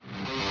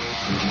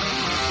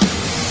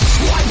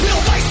I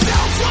built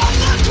myself from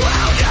the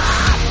ground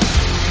up,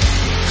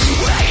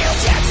 and you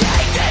can't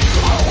take this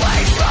away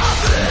from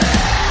me.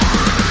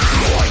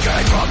 I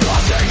came from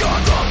nothing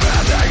on the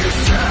man that you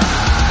say.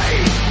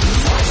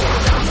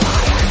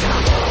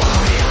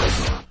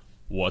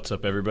 What's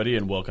up, everybody,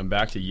 and welcome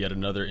back to yet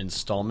another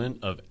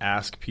installment of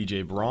Ask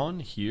PJ Braun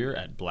here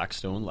at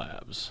Blackstone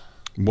Labs.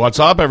 What's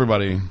up,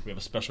 everybody? We have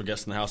a special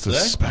guest in the house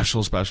It's today. a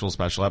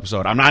special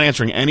episode. I'm not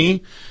answering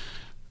any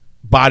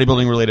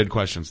bodybuilding-related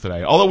questions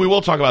today, although we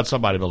will talk about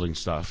some bodybuilding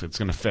stuff. It's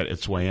going to fit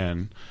its way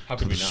in How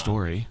to could the we not?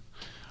 story.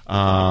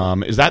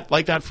 Is that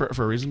like that for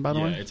a reason, by the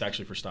Yeah, way? it's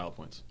actually for style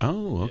points.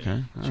 Oh, okay.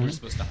 All We're right.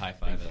 supposed to high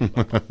five it.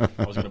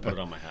 I was going to put it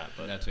on my hat,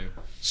 but That too.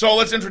 So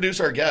let's introduce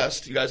our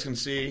guest. You guys can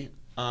see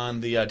on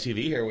the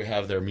TV here we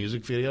have their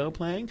music video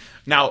playing.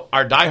 Now,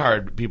 our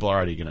diehard people are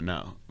already going to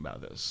know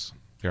about this.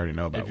 They already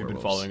know about if you've been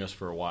werewolves. following us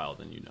for a while,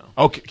 then you know.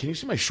 Okay, can you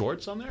see my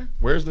shorts on there?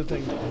 Where's the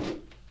thing?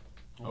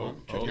 Oh,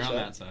 You're on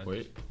that side.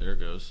 Wait, there it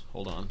goes.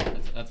 Hold on.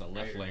 That's a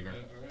left legger.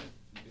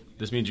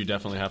 This means you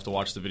definitely have to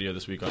watch the video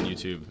this week on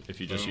YouTube if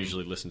you just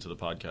usually listen to the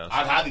podcast.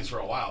 I've had these for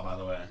a while, by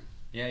the way.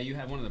 Yeah, you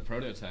have one of the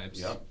prototypes.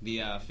 Yep. The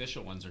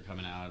official ones are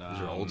coming out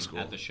These are old school.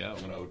 at the show.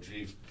 I'm an OG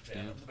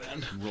fan of the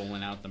band.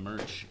 Rolling out the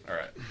merch. All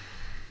right.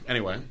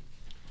 Anyway,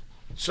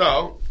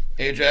 so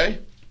AJ,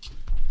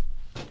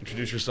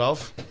 introduce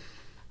yourself.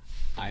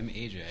 I'm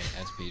AJ,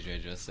 as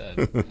PJ just said,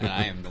 and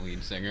I am the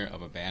lead singer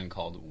of a band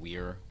called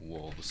We're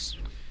Wolves.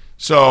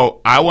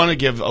 So I want to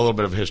give a little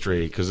bit of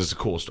history because it's a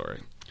cool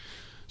story.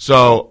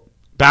 So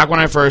back when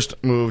I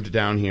first moved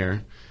down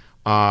here,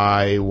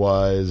 I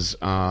was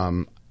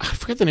I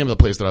forget the name of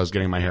the place that I was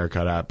getting my hair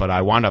cut at, but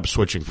I wound up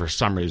switching for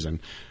some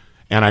reason.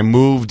 And I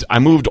moved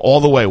all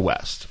the way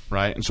west,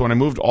 right? And so when I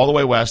moved all the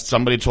way west,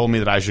 somebody told me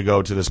that I should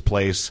go to this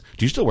place.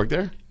 Do you still work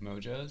there?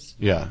 Mojo's?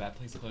 Yeah. That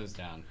place closed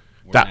down.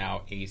 We're That-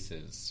 now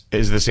Aces.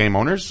 Is it the same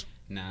owners?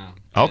 No.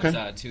 Okay.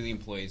 Two of the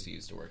employees who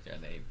used to work there,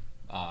 they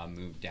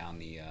moved down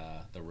the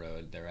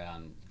road. They're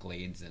on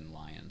Glades and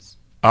Lions.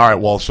 All right,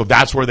 well, so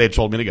that's where they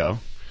told me to go.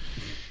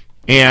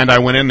 And I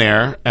went in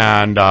there,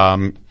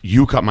 and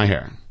you cut my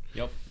hair.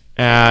 Yep.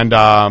 And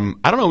I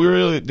don't know, we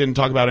really didn't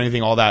talk about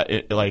anything all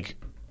that, like,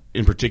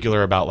 in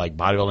particular about, like,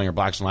 bodybuilding or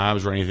Blackstone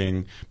Labs or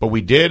anything. But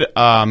we did,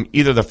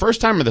 either the first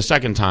time or the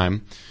second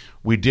time,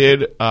 we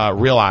did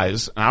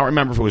realize, and I don't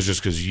remember if it was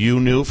just because you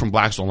knew from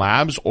Blackstone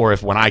Labs or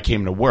if when I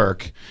came to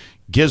work,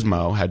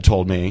 Gizmo had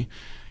told me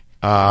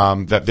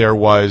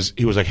that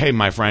he was like, hey,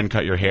 my friend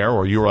cut your hair,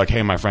 or you were like,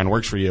 hey, my friend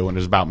works for you, and it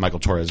was about Michael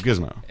Torres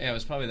Gizmo. Yeah, it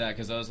was probably that,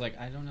 because I was like,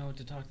 I don't know what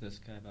to talk to this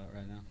guy about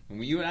right now.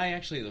 And you and I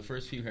actually, the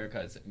first few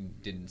haircuts,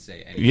 didn't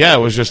say anything. Yeah, it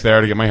was just there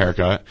to get my hair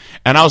cut.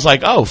 And I was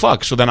like, oh,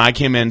 fuck. So then I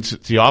came into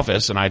the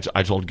office, and I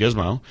told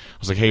Gizmo, I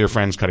was like, hey, your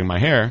friend's cutting my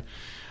hair.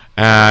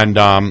 And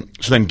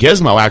so then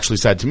Gizmo actually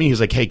said to me, he's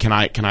like, hey, can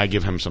I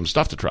give him some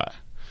stuff to try?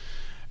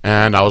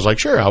 And I was like,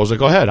 sure. I was like,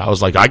 go ahead. I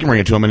was like, I can bring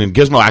it to him. And then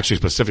Gizmo actually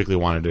specifically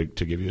wanted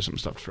to give you some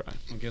stuff to try.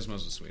 Well,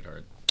 Gizmo's a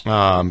sweetheart.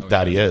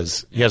 That he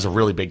is. He has a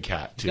really big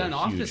cat, too. He's got an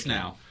a huge office cat.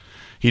 now.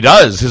 He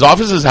does. His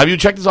office is, have you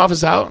checked his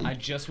office out? I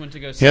just went to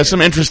go see He has it.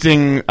 some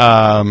interesting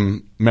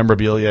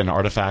memorabilia and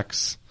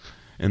artifacts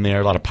in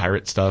there. A lot of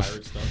pirate stuff.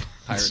 Pirate stuff.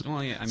 Pirate.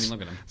 Well, yeah, I mean,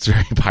 look at him. It's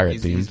very pirate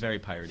He's themed. very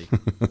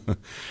piratey.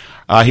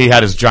 He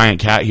had his giant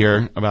cat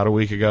here about a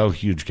week ago.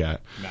 Huge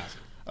cat. Massive.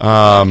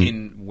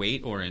 In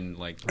weight or in,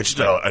 like... It's just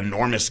an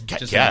enormous cat.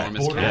 Just an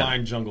enormous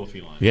Borderline jungle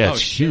feline. Yeah, Oh, it's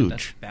shit,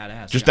 huge. That's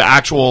badass. Just the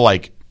actual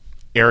like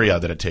area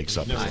that it takes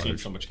up. Never is seen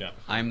large. so much cat.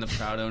 I'm the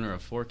proud owner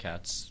of 4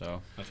 cats,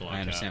 so That's a lot of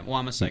I understand. cat. Well,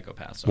 I'm a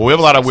psychopath. So Well, we have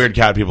a lot of weird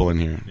cat people in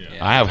here.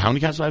 Yeah. I have how many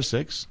cats do I have?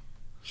 6.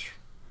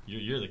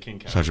 You're the king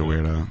cat. Such a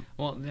weirdo.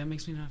 Well, that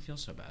makes me not feel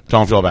so bad.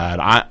 Don't feel bad.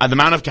 The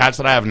amount of cats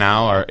that I have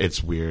now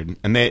it's weird,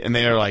 and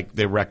they are like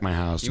they wreck my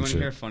house. You and want to shit.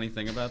 hear a funny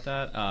thing about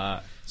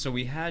that? So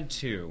we had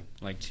two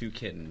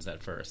kittens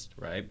at first,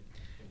 right?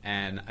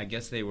 And I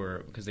guess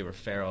because they were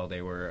feral,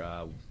 they were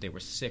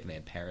sick. They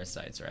had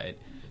parasites, right?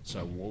 So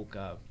I woke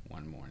up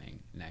one morning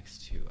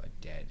next to a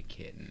dead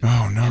kitten.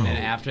 Oh, no. And then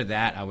after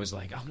that, I was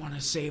like, I want to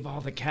save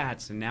all the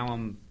cats. And now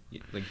I'm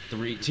like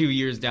 2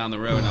 years down the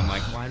road, and I'm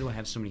like, why do I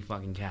have so many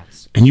fucking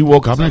cats? And you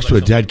woke up next to a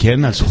like dead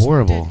kitten? That's There's a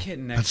horrible. dead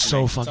kitten next That's to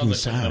so me. fucking Sounds like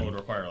something that sad. would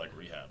require like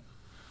rehab,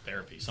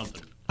 therapy,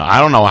 something. I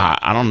don't know how.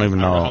 I don't even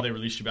I don't know know. how they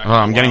released you back. Oh,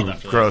 I'm in the getting wild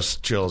after that. gross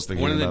chills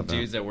thinking One of the about that.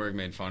 dudes at work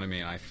made fun of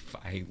me, and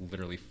I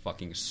literally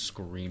fucking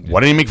screamed. What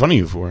did he make fun of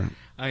you for?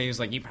 He was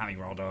like, "You probably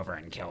rolled over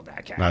and killed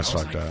that cat." That's I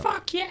was fucked like, up.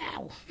 Fuck you!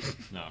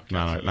 No,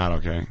 Not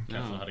okay.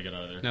 Cats know how to get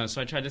out of there. No,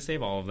 so I tried to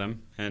save all of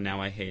them, and now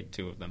I hate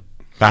 2 of them.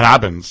 That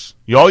happens.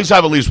 You always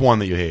have at least one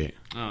that you hate.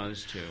 Oh,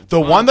 there's 2. The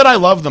one that I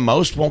love the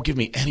most won't give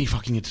me any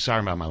fucking. Sorry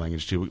about my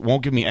language too.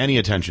 Won't give me any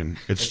attention.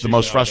 It's the usually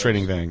most how it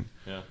frustrating goes. thing.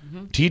 Yeah.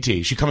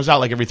 TT. She comes out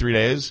like every 3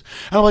 days.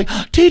 And I'm like,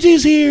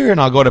 TT's here,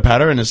 and I'll go to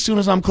pet her, and as soon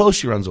as I'm close,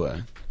 she runs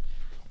away.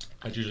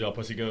 That's usually how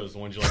pussy goes. The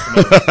ones you like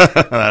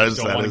the most.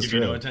 Don't want to give you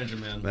no true.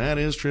 attention, man. That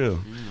is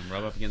true.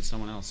 Rub up against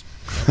someone else.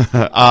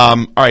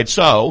 All right,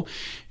 so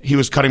he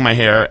was cutting my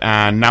hair,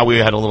 and now we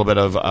had a little bit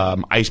of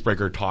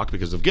icebreaker talk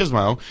because of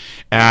Gizmo,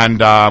 and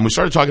we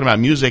started talking about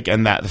music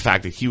and the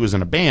fact that he was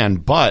in a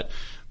band, but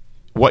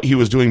what he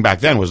was doing back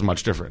then was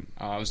much different.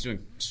 I was doing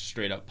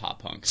straight up pop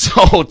punk.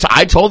 So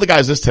I told the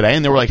guys this today,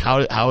 and they were like,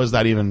 "How is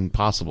that even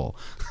possible?"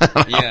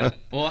 Yeah.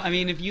 Well, I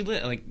mean, if you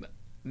like,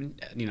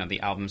 you know, the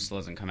album still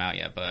hasn't come out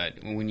yet,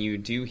 but when you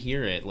do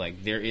hear it,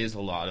 like, there is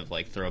a lot of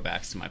like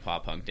throwbacks to my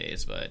pop punk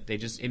days, but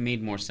it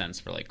made more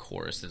sense for like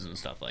choruses and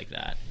stuff like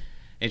that.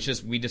 It's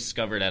just we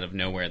discovered out of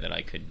nowhere that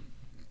I could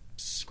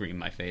scream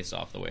my face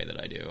off the way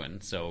that I do,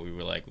 and so we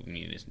were like, we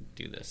need to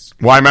do this.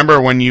 Well, I remember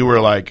when you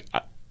were like,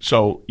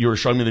 so you were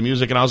showing me the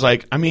music, and I was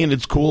like, I mean,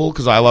 it's cool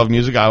because I love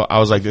music. I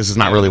was like, this is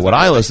not really what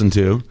I listen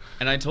to.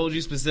 And I told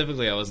you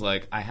specifically, I was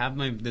like, I have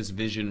this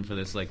vision for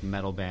this like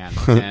metal band,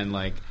 and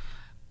like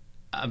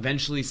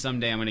eventually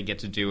someday I'm going to get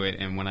to do it,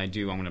 and when I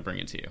do, I'm going to bring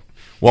it to you.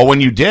 Well,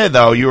 when you did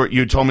though,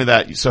 you told me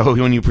that. So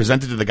when you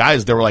presented to the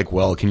guys, they were like,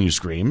 well, can you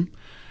scream?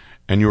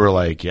 And you were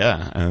like,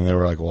 yeah. And they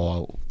were like,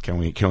 well, can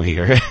we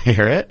hear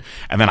it?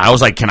 And then I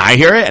was like, can I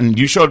hear it? And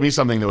you showed me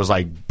something that was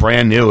like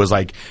brand new. It was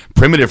like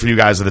primitive for you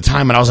guys at the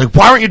time. And I was like,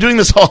 why aren't you doing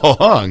this all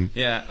along?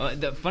 Yeah.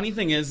 The funny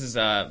thing is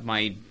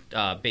my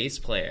bass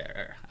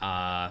player,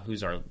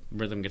 who's our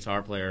rhythm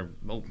guitar player,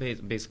 well,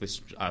 basically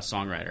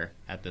songwriter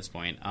at this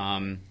point,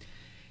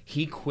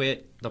 he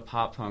quit the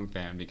pop punk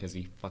band because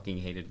he fucking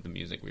hated the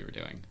music we were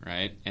doing,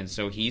 right? And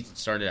so he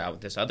started out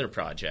with this other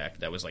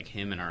project that was like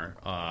him and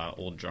our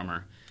old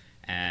drummer.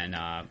 And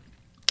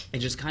it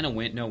just kind of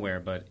went nowhere,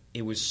 but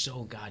it was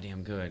so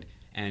goddamn good.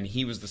 And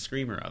he was the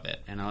screamer of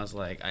it. And I was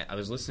like, I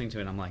was listening to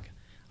it, and I'm like,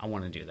 I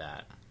want to do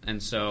that.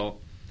 And so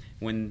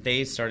when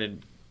they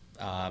started,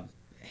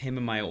 him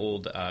and my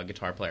old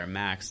guitar player,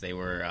 Max, they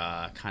were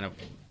kind of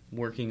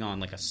working on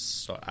like a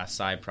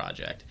side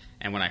project.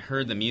 And when I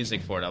heard the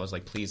music for it, I was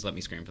like, please let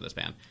me scream for this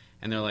band.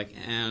 And they're like,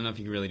 I don't know if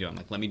you can really do it. I'm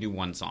like, let me do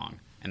one song.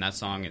 And that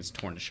song is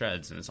Torn to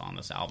Shreds, and it's on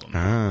this album.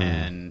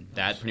 And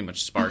that pretty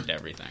much sparked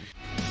everything.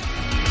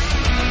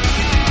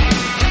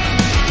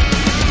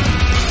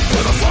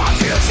 Who the fuck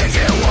do you think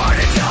you are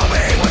to tell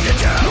me what to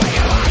do? When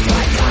your life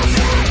like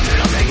nothing,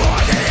 nothing more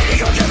than an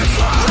ego-driven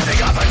fly.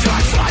 Living up a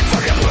dark flight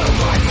from your blue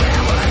blood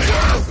family. You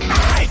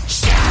ain't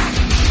shit.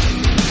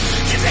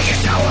 You think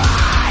you're so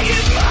high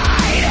and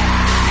mighty?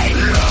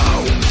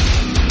 No.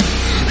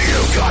 You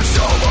got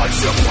so much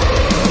to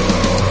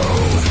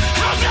prove.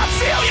 How's that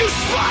feel, you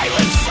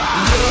silent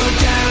fuck?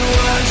 Look at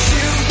what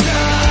you've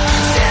done.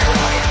 Zero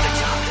at the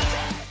top of the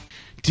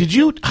bed. Did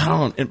you? I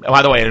don't.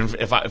 By the way,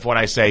 if what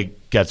I say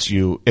gets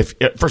you,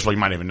 first of all, you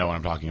might even know what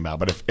I'm talking about.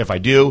 But if I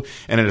do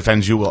and it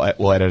offends you,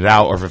 we'll edit it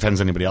out. Or if it offends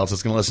anybody else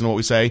that's going to listen to what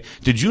we say.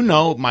 Did you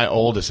know my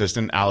old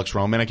assistant, Alex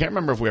Roman? I can't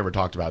remember if we ever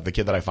talked about the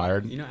kid that I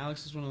fired. You know,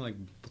 Alex is one of like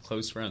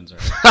close friends,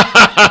 right?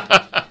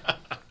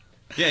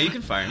 Yeah, you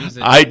can fire him.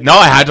 I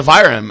had to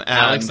fire him. And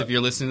Alex, if you're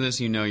listening to this,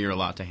 you know you're a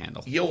lot to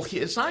handle.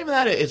 It's not even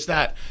that. It's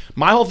that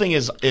my whole thing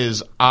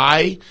is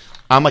I'm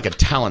like a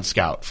talent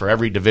scout for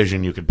every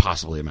division you could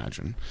possibly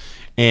imagine.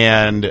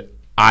 And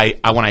I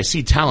when I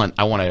see talent,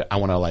 I want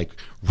to like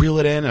reel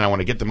it in, and I want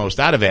to get the most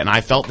out of it. And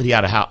I felt that he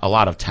had a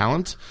lot of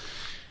talent,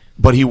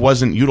 but he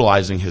wasn't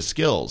utilizing his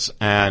skills,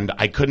 and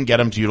I couldn't get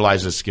him to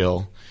utilize his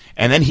skill.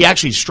 And then he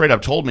actually straight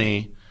up told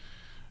me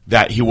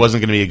that he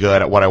wasn't going to be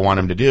good at what I want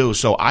him to do.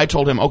 So I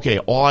told him, okay,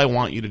 all I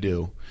want you to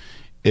do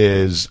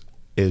is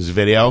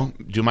video,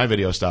 do my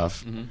video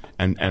stuff,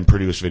 and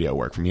produce video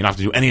work for me. You don't have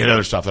to do any of the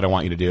other stuff that I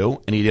want you to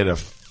do. And he did a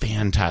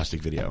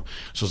fantastic video.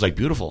 So it's like,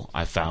 beautiful.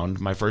 I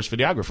found my first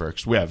videographer,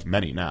 because we have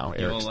many now.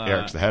 Eric's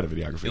the head of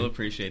videography. You'll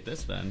appreciate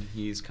this then.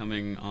 He's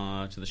coming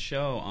to the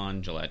show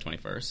on July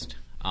 21st.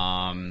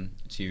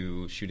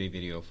 To shoot a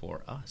video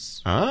for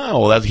us.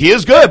 Oh, well, he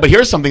is good. But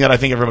here's something that I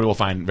think everybody will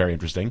find very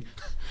interesting.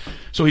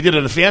 So he did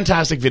a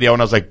fantastic video,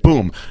 and I was like,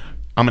 boom,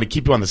 I'm going to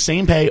keep you on the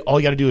same pay. All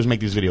you got to do is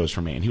make these videos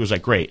for me. And he was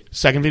like, great.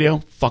 Second video,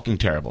 fucking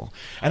terrible.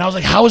 And I was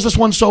like, how is this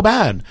one so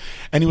bad?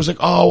 And he was like,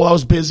 oh, well, I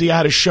was busy. I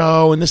had a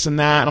show and this and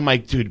that. And I'm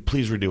like, dude,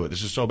 please redo it.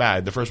 This is so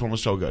bad. The first one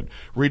was so good.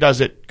 Redoes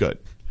it, good.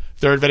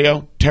 Third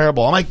video,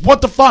 terrible. I'm like,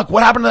 what the fuck?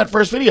 What happened to that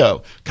first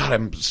video?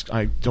 God,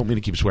 I don't mean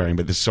to keep swearing,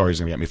 but this story is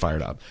going to get me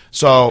fired up.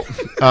 So,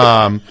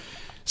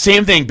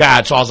 same thing,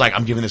 bad. So I was like,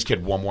 I'm giving this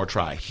kid one more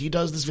try. He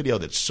does this video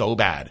that's so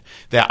bad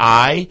that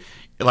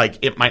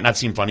it might not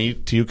seem funny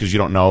to you because you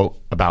don't know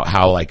about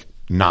how, like,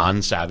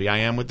 non-savvy I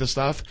am with this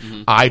stuff.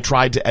 Mm-hmm. I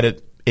tried to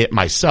edit it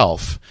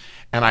myself.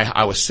 And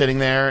I was sitting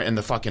there in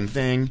the fucking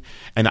thing,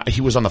 and he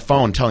was on the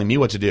phone telling me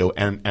what to do,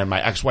 and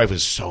my ex-wife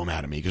was so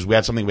mad at me because we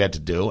had something we had to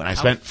do, and I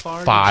spent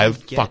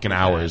 5 fucking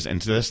hours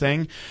into this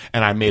thing,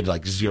 and I made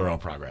like zero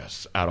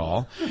progress at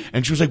all.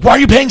 And she was like, why are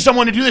you paying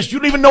someone to do this? You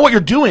don't even know what you're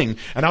doing.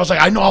 And I was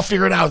like, I know, I'll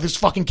figure it out. If this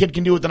fucking kid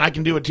can do it, then I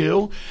can do it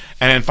too.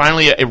 And then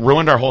finally it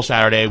ruined our whole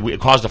Saturday. It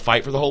caused a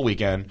fight for the whole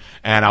weekend,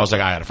 and I was like,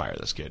 I gotta fire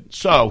this kid.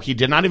 So he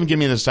did not even give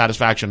me the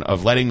satisfaction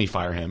of letting me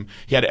fire him.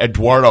 He had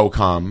Eduardo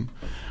come,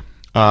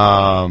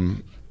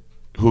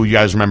 who you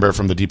guys remember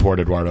from the Deport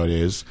Eduardo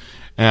days.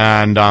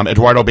 And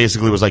Eduardo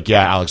basically was like,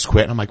 yeah, Alex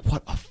quit. And I'm like,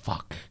 what the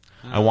fuck?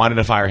 I wanted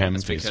to fire him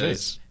face to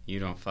face. You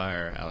don't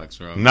fire Alex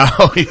Roman. No,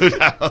 you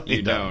definitely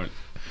You don't.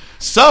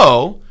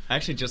 So, I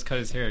actually just cut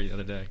his hair the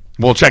other day.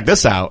 well, check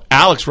this out.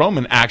 Alex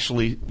Roman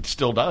actually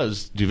still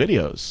does do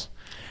videos.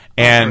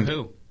 And For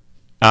who?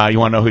 you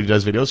want to know who he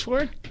does videos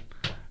for?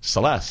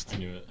 Celeste. I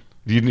knew it.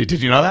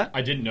 Did you know that?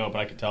 I didn't know, but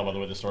I could tell by the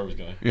way the story was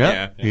going. Yeah.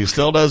 Yeah. He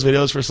still does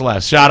videos for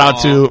Celeste. Shout out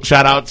to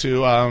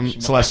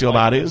Celestial like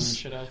Bodies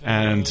shit out there.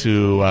 and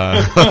to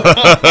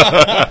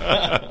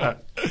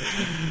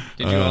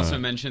Did you also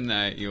mention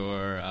that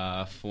your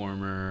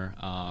former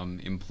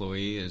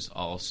employee is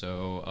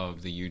also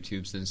of the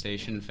YouTube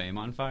sensation Fame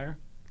on Fire?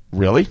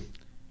 Really?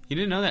 You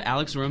didn't know that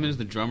Alex Roman is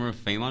the drummer of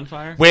Fame on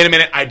Fire? Wait a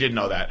minute, I did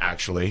know that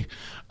actually,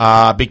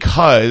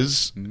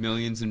 because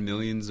Millions and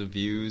millions of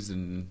views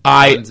and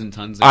I tons and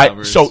tons of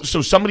covers. so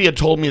somebody had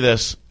told me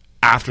this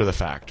after the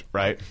fact,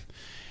 right?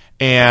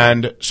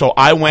 And so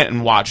I went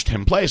and watched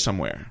him play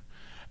somewhere,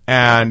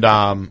 and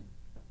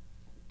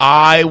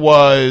I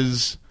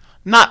was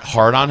not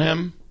hard on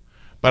him,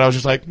 but I was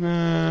just like,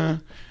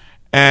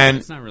 and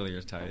It's not really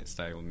your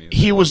style of music.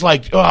 he was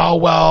like, oh,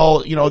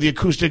 well, you know, the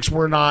acoustics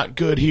were not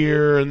good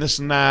here and this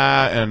and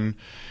that. And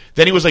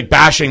then he was like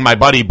bashing my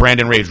buddy,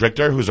 Brandon Rage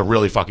Richter, who's a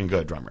really fucking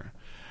good drummer.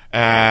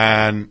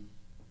 And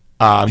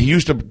he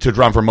used to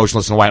drum for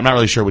Motionless in White. I'm not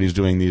really sure what he's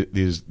doing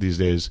these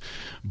days.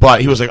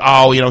 But he was like,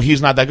 oh, you know,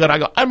 he's not that good. I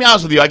go, I'll be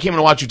honest with you, I came in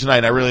to watch you tonight,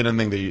 and I really didn't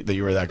think that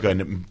you were that good.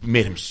 And it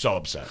made him so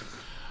upset.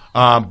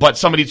 But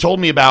somebody told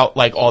me about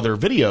like all their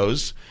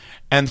videos.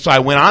 And so I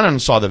went on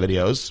and saw the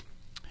videos.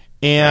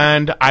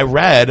 And I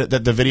read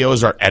that the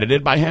videos are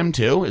edited by him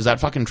too. Is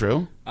that fucking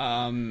true?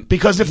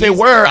 Because if they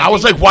were, I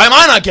was like, why am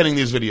I not getting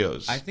these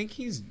videos? I think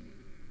he's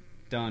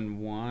done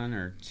one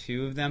or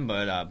two of them,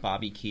 but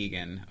Bobby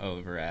Keegan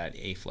over at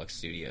Aflux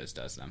Studios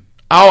does them.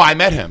 Oh, I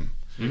met him.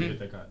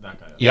 That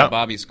guy. Yep.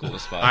 Bobby's cool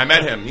as fuck. I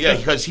met him. Yeah,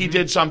 because he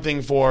did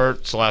something for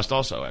Celeste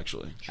also,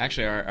 actually.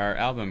 Actually, our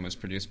album was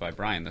produced by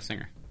Brian, the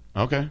singer.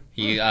 Okay.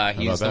 He's about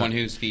the that? one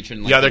who's featured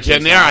in like, The other two kid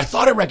in there, I songs.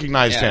 thought I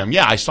recognized Yeah. him.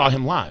 Yeah, I saw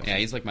him live. Yeah,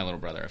 he's like my little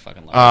brother. I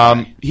fucking love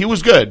him. He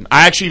was good.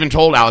 I actually even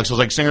told Alex, I was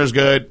like, singer's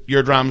good,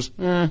 your drums,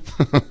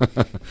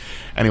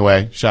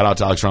 Anyway, shout out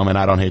to Alex Roman.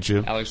 I don't hate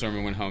you. Alex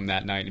Roman went home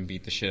that night and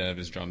beat the shit out of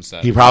his drum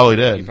set. He probably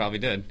did. He probably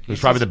did. It was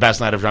probably the best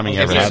night of drumming he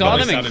If ever you had. saw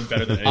though. them, Sounded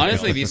better than anything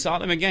honestly, else. if you saw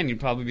them again, you'd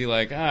probably be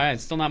like, "All right,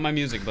 it's still not my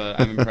music, but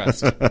I'm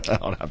impressed."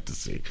 I'll have to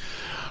see.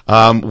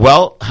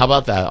 Well, how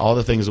about that? All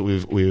the things that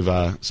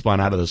we've spun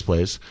out of this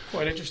place.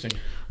 Quite interesting.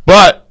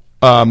 But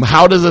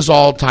how does this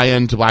all tie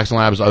into Blackstone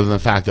Labs other than the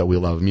fact that we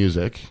love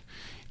music?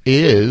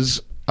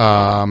 Is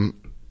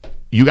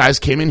you guys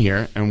came in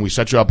here and we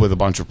set you up with a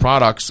bunch of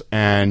products,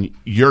 and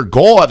your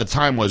goal at the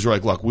time was you're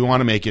like, look, we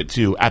want to make it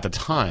to, at the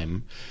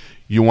time,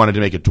 you wanted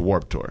to make it to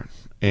Warped Tour.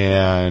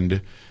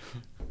 And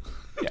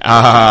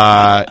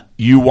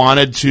you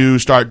wanted to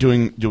start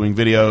doing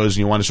videos and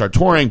you wanted to start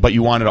touring, but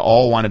you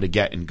wanted to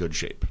get in good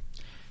shape.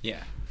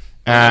 Yeah,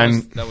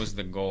 And that was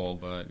the goal,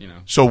 but you know,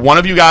 so one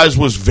of you guys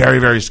was very,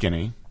 very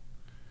skinny.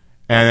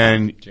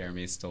 And then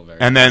Jeremy's still very.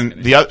 And then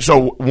skinny. the other,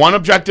 so one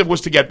objective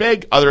was to get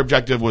big, other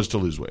objective was to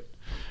lose weight.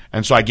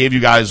 And so I gave you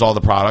guys all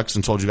the products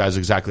and told you guys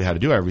exactly how to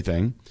do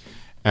everything.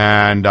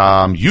 And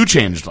you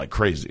changed like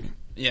crazy.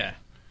 Yeah.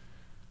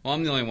 Well,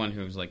 I'm the only one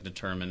who's like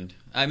determined.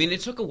 I mean,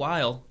 it took a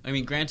while. I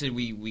mean, granted,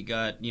 we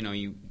got, you know,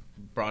 you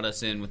brought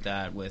us in with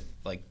that with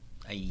like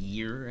a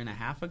year and a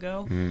half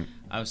ago.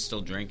 I was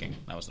still drinking.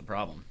 That was the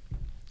problem.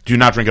 Do you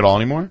not drink at all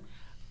anymore?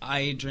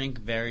 I drink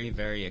very,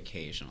 very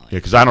occasionally. Yeah,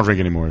 because I don't drink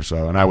anymore.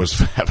 So, and I was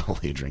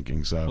heavily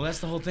drinking. So, Well, that's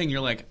the whole thing. You're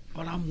like,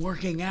 but I'm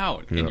working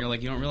out, Yeah. and you're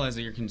like, you don't realize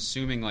that you're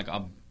consuming like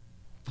a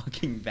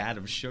fucking vat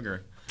of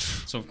sugar.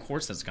 So of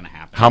course that's gonna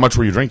happen. how much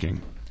were you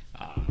drinking?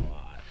 A lot.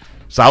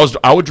 So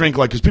I would drink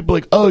like, because people are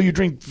like, oh, you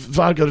drink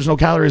vodka, there's no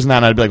calories in that.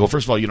 And I'd be like, well,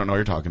 first of all, you don't know what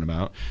you're talking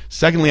about.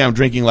 Secondly, I'm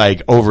drinking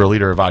like over a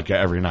liter of vodka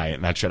every night,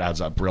 and that shit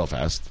adds up real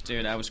fast.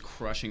 Dude, I was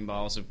crushing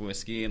bottles of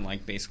whiskey and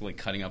like basically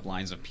cutting up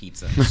lines of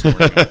pizza. And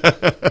sorting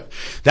them.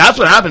 That's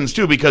what happens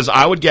too, because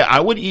I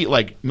would eat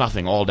like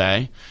nothing all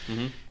day.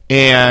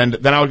 And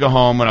then I would go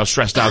home when I was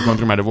stressed out going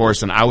through my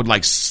divorce, and I would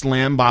like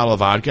slam a bottle of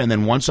vodka. And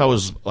then once I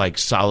was like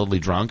solidly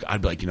drunk,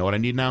 I'd be like, you know what I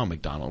need now?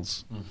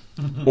 McDonald's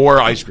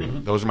or ice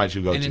cream. Those are my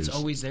two go-tos. And it's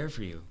always there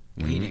for you,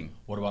 waiting.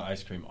 What about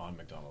ice cream on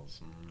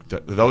McDonald's?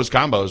 Those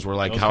combos were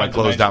like Those how I kinds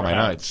of closed nights out my were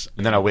out. nights.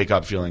 And then I wake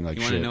up feeling like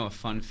You want to shit. know a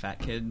fun fat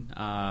kid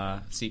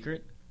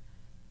secret?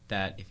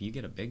 That if you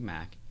get a Big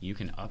Mac, you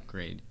can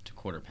upgrade to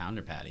quarter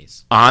pounder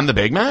patties On the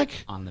Big Mac?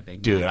 on the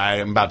Big Dude, Mac. I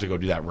am about to go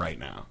do that right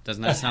now.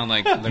 Doesn't that sound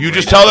like You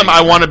just tell them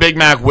I want a Big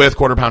Mac with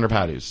quarter pounder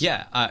patties.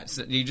 Yeah,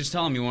 so you just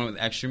tell them you want it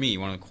with extra meat, you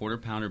want a quarter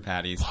pounder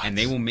patties, and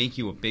they will make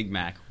you a Big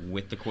Mac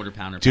with the quarter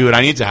pounder. Dude,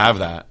 I need to have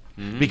that.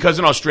 Because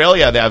in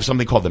Australia, they have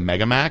something called the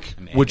Mega Mac,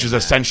 Mega which is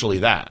Mac. essentially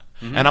that.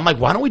 And I'm like,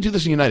 why don't we do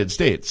this in the United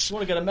States? You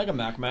want to get a Mega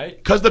Mac, mate?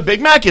 Because the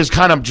Big Mac is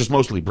kind of just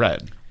mostly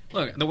bread.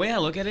 Look, the way I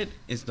look at it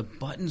is the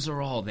buttons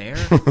are all there.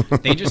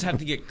 They just have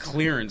to get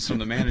clearance from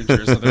the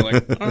manager. So they're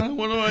like,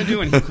 what do I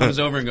do? And he comes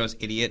over and goes,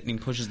 idiot, and he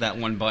pushes that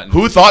one button.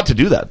 Who thought to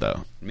do that,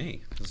 though?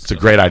 Me. It's a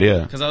great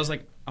idea. Because I was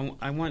like,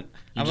 I want.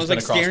 You I just was been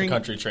like across staring. the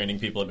country training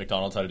people at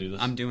McDonald's how to do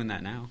this. I'm doing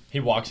that now. He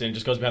walks in,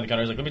 just goes behind the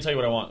counter. He's like, "Let me tell you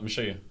what I want. Let me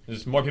show you."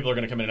 There's more people are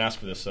going to come in and ask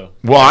for this. So,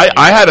 Well,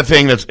 I had a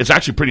thing it's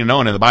actually pretty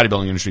known in the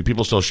bodybuilding industry.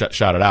 People still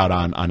shout it out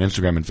on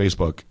Instagram and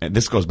Facebook. And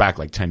this goes back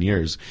like 10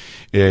 years.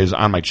 Is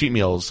on my cheat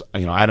meals, I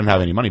didn't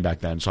have any money back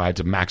then, so I had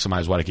to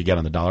maximize what I could get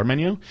on the dollar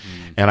menu.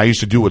 And I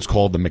used to do what's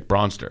called the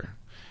McBronster.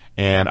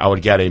 And I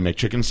would get a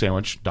McChicken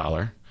sandwich,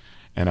 $1.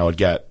 And I would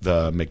get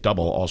the McDouble,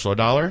 also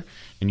 $1.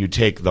 And you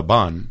take the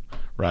bun,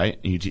 right?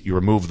 And you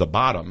remove the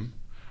bottom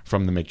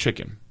from the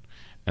McChicken.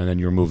 And then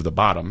you remove the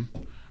bottom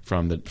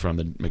from the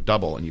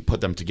McDouble, and you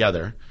put them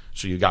together.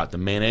 So you got the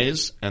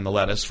mayonnaise and the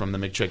lettuce from the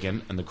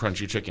McChicken and the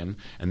crunchy chicken,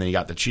 and then you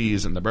got the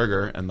cheese and the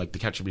burger and like the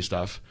ketchupy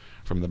stuff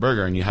from the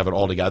burger, and you have it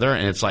all together.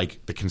 And it's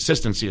like the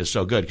consistency is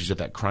so good because you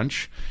get that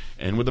crunch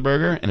in with the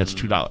burger, and it's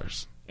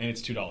 $2. and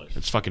it's $2.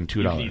 It's fucking $2.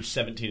 You can eat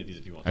 17 of these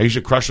if you want. I used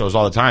to crush those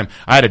all the time.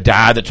 I had a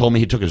dad that told me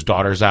he took his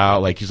daughters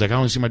out. Like, he's like, I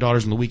only see my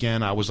daughters on the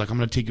weekend. I was like, I'm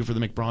going to take you for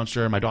the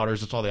McBronster. My daughters,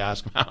 that's all they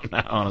ask about now.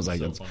 And I was like,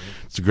 So funny.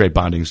 it's a great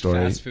bonding story.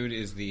 Fast food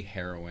is the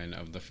heroin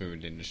of the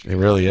food industry. It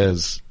really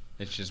is.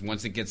 It's just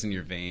once it gets in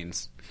your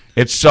veins.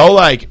 It's so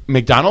like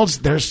McDonald's,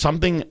 there's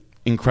something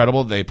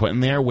incredible they put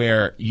in there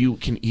where you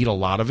can eat a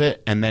lot of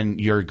it and then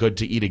you're good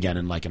to eat again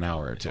in like an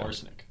hour or two.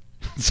 Arsenic.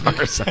 It's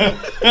arsenic.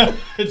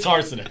 It's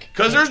arsenic.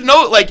 Because there's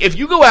no, like, if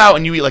you go out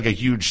and you eat like a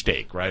huge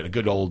steak, right? A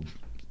good old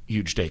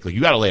huge steak, like,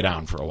 you got to lay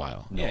down for a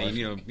while. Yeah,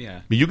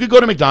 yeah. But you could go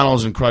to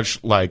McDonald's and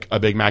crush like a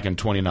Big Mac and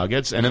 20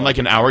 nuggets, and in like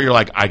an hour, you're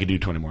like, I could do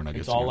 20 more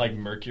nuggets. It's all like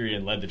mercury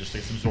and lead that just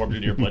gets absorbed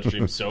into your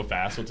bloodstream so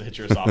fast. Once it hits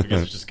your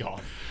esophagus, it's just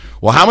gone.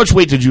 Well, how much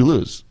weight did you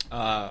lose?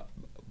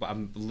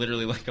 I'm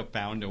literally like a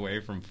pound away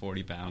from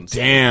 40 pounds.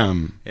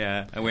 Damn.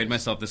 Yeah, I weighed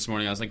myself this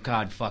morning. I was like,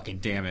 God fucking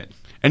damn it.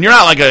 And you're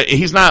not like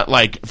he's not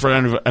like, for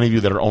any of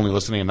you that are only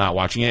listening and not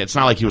watching it, it's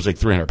not like he was like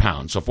 300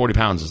 pounds. So 40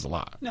 pounds is a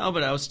lot. No,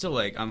 but I was still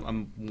like,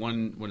 I'm what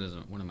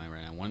am I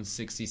right now?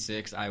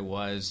 166. I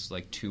was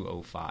like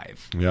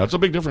 205. Yeah, that's a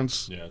big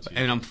difference. Yeah, it's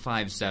And I'm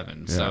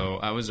 5'7", so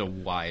I was a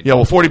wide. Yeah,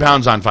 well, 40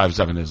 pounds on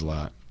 5'7" is a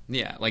lot.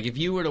 Yeah, like if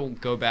you were to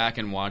go back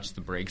and watch the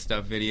break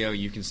stuff video,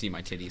 you can see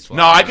my titties.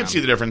 No, I could see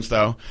the difference,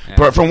 though. Yeah.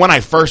 But from when I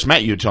first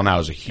met you till now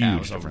is a huge Yeah, it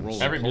was a difference.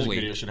 roll. Every music Holy-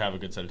 video should have a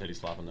good set of titty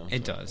slapping though.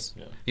 It so, does.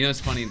 Yeah. You know,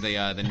 it's funny.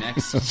 The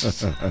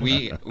next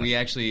we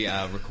actually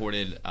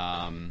recorded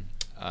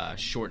a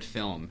short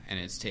film, and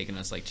it's taken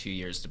us like 2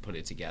 years to put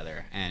it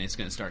together, and it's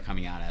going to start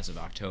coming out as of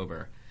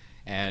October.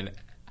 And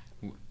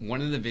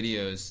one of the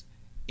videos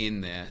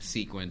in the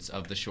sequence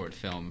of the short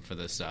film for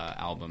this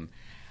album,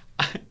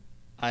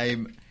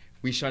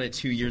 we shot it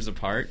 2 years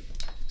apart,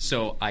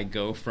 so I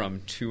go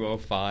from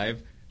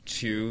 205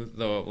 to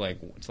the like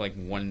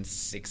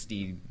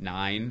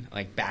 169,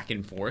 like back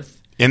and forth.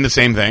 In the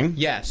same thing?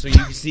 Yeah, so you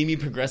can see me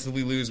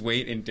progressively lose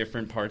weight in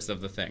different parts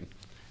of the thing.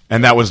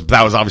 And that was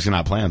obviously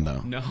not planned,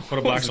 though. No, Put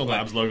a Blackstone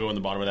Labs logo in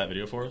the bottom of that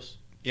video for us.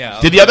 Yeah,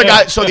 Did the other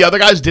guys? So the other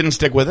guys didn't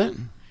stick with it?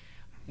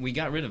 we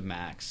got rid of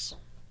Max.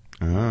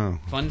 Oh.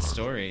 Fun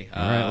story.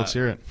 All right, let's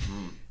hear it.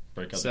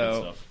 Break up the So-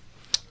 good stuff.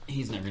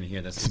 He's never gonna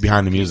hear this. It's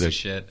behind the Piece of music.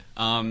 Shit.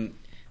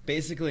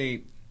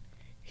 Basically,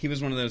 he was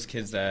one of those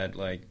kids that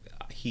like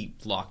he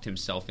locked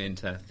himself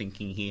into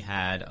thinking he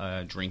had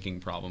a drinking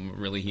problem.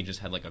 Really, he just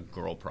had like a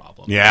girl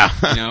problem. Yeah.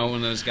 You know, one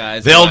of those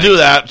guys. They'll that, do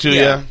that to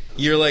yeah, you.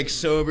 You're like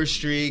sober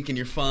streak and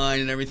you're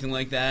fine and everything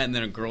like that, and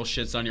then a girl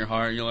shits on your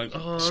heart and you're like,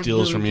 oh,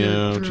 Steals from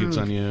you, cheats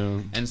on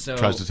you, And so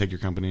tries to take your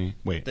company.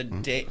 Wait. the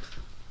day.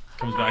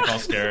 Comes back all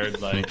scared,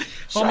 like,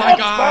 Oh my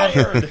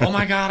god! oh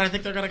my god, I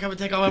think they're gonna come and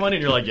take all my money.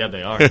 And you're like, yeah,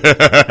 they are.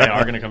 They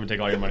are gonna come and take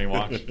all your money.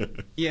 Watch.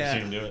 Yeah. See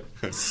them do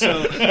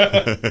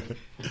it.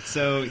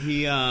 So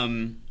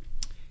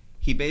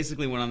he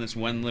basically went on this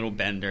one little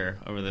bender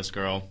over this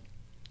girl,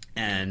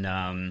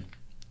 and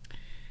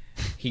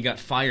he got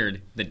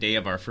fired the day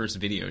of our first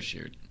video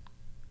shoot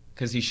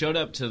because he showed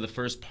up to the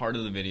first part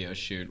of the video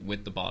shoot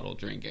with the bottle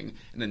drinking,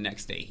 and the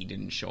next day he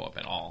didn't show up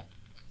at all.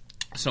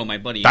 So my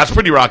buddy, That's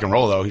pretty rock and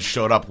roll, though. He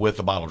showed up with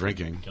a bottle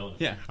drinking. Killing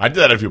it. yeah. I did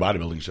that at a few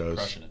bodybuilding shows.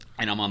 Crushing it.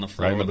 And I'm on the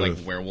floor Right in the with like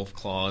booth. werewolf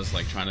claws,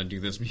 like trying to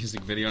do this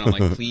music video, and I'm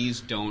like,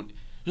 please don't.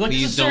 You're like,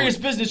 please this is serious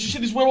don't. business. You see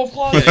these werewolf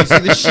claws? You see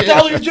this shit? What the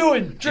hell are you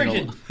doing?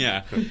 Drinking.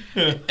 Yeah.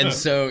 And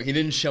so he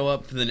didn't show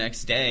up for the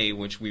next day,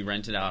 which we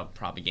rented out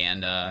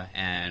propaganda,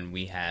 and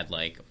we had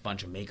like a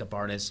bunch of makeup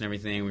artists and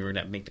everything. We were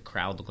going to make the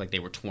crowd look like they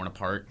were torn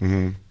apart.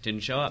 Mm-hmm. Didn't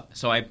show up.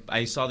 So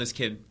I saw this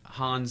kid,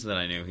 Hans, that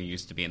I knew who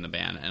used to be in the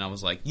band, and I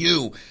was like,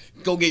 you,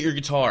 go get your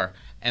guitar.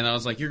 And I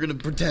was like, you're going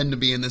to pretend to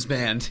be in this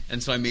band.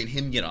 And so I made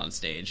him get on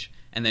stage.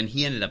 And then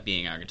he ended up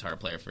being our guitar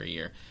player for a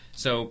year.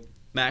 So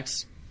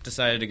Max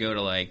decided to go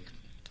to like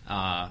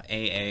AA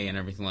and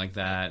everything like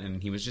that,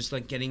 and he was just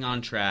like getting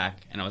on track,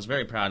 and I was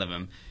very proud of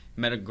him.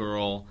 Met a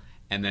girl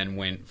and then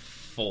went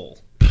full.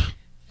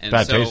 And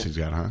Bad so taste he's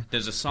got, huh?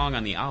 there's a song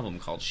on the album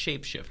called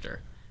Shapeshifter,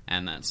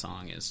 and that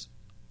song is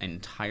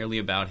entirely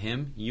about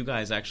him. You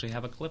guys actually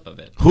have a clip of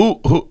it.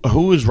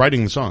 Who is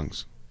writing the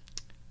songs?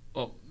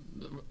 Well,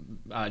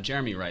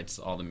 Jeremy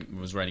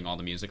was writing all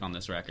the music on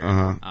this record.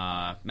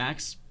 Uh-huh.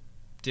 Max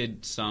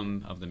did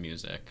some of the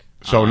music.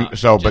 So,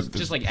 just but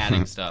just like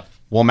adding stuff.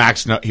 Will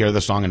Max hear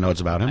the song and know it's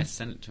about him? I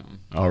sent it to him.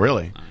 Oh,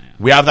 really? Oh, yeah.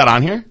 We have that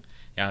on here?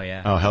 Oh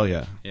yeah. Oh, hell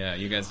yeah. Yeah,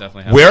 you guys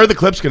definitely have. Where are the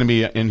clips going to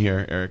be in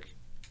here, Eric?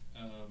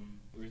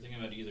 We were thinking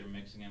about either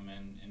mixing them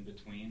in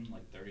between,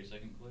 like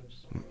 30-second clips,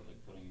 or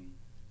like putting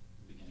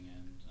beginning and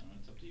end. I don't know,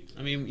 it's up to you.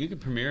 I mean, you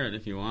could premiere it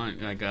if you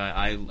want. Like,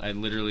 I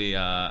literally,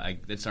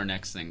 it's our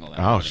next single. That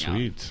we're Oh, putting out.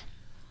 sweet.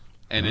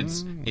 And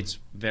it's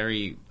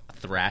very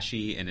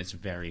thrashy and it's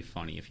very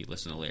funny if you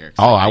listen to lyrics.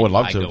 Oh, Like, I would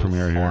love I to go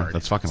premiere here. hard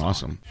That's in fucking that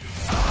awesome.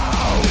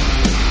 song.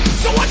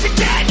 So once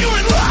again, you're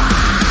in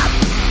love.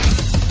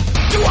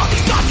 Do all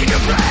these thoughts in your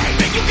brain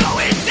make you go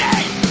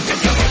insane? 'Cause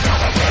you can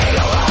never be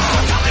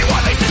alone. Tell me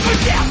what makes this so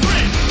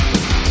different.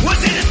 Was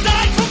it a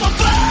sign from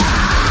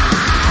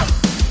above?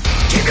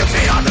 Keep your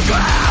feet on the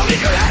ground and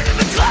your head in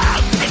the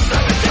clouds. It's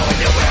nothing doing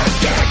you where it's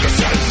scared. Your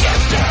shape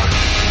shifting.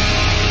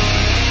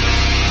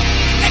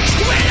 And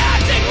quit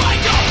acting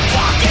like a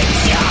fucking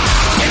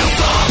child. You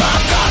fall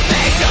off the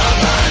face of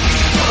earth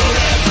for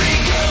every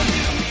girl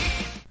you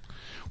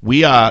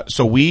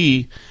meet.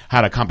 We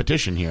had a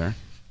competition here.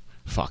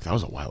 Fuck, that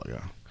was a while ago.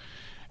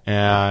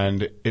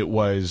 And it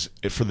was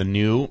for the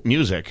new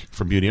music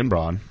from Beauty and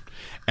Brawn.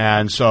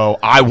 And so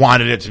I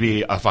wanted it to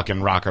be a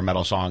fucking rock or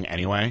metal song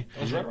anyway.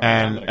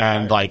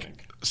 And like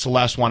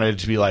Celeste wanted it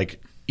to be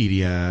like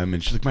EDM,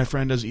 and she's like, my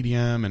friend does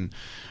EDM,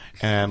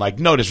 and like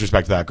no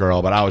disrespect to that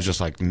girl, but I was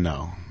just like,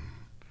 no.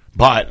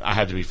 But I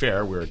had to be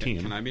fair. We're a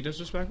team. Can I be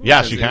disrespectful?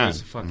 Yes, Because you can. It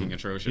was fucking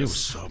atrocious. It was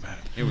so bad.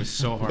 It was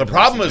so hard. The to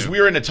problem listen is to. we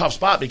were in a tough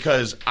spot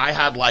because I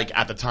had like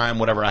at the time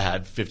whatever I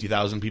had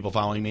 50,000 people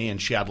following me, and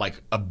she had like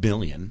 1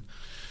 billion,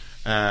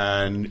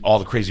 and all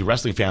the crazy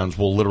wrestling fans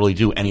will literally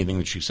do anything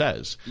that she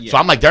says. So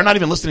I'm like, they're not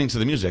even listening to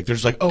the music. They're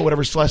just like, oh,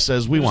 whatever Celeste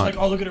says, we want.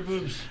 Like, oh, look at her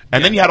boobs.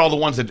 And then you had all the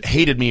ones that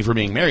hated me for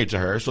being married to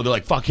her, so they're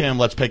like, fuck him,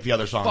 let's pick the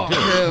other song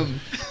too.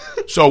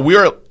 So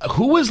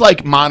who was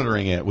like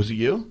monitoring it? Was it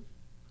you?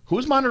 Who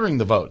was monitoring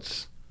the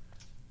votes?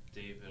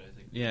 David, I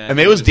think. Yeah, And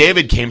it was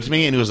David came to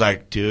me and he was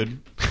like, dude,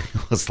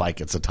 it was like,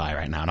 it's a tie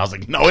right now. And I was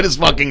like, no, it is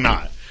fucking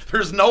not.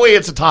 There's no way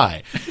it's a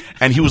tie.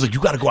 And he was like, you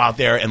got to go out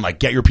there and like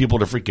get your people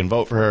to freaking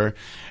vote for her.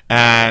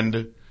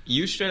 And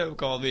You straight up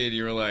called me and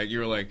you were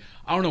like,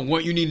 I don't know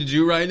what you need to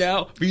do right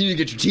now, but you need to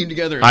get your team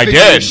together. And I figure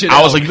did. this shit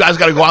I was out. like, you guys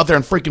got to go out there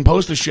and freaking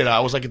post this shit out.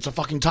 I was like, it's a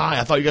fucking tie.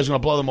 I thought you guys were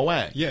going to blow them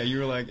away. Yeah, you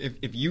were like,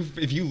 if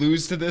you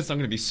lose to this, I'm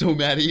gonna be so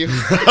mad at you.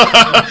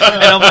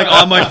 And I'm like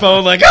on my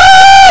phone, like,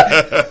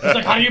 It's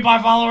like, how do you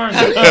buy followers?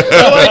 what do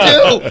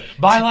I do?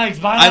 buy likes,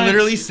 buy likes. I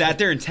literally sat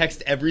there and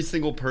texted every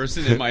single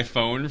person in my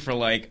phone for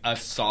like a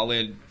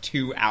solid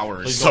 2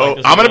 hours. So- So like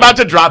this I'm one. about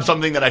to drop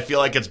something that I feel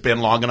like it's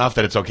been long enough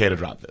that it's okay to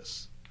drop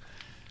this.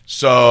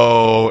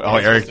 So,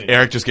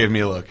 Eric just gave me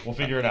a look. We'll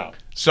figure it out.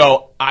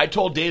 So I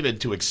told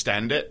David to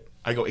extend it.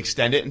 I go,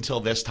 extend it until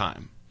this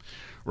time,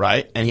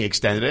 right? And he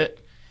extended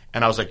it.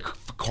 And I was like,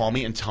 call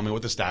me and tell me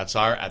what the stats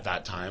are at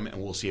that time,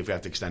 and we'll see if we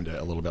have to extend it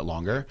a little bit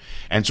longer.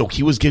 And so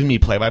he was giving me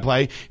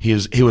play-by-play. He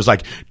was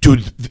like,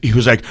 dude, he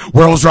was like,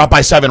 World's dropped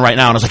by 7 right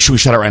now. And I was like, should we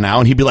shut it right now?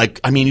 And he'd be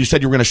like, I mean, you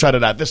said you were going to shut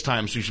it at this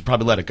time, so you should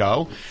probably let it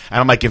go. And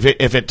I'm like, if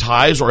it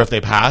ties or if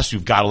they pass,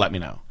 you've got to let me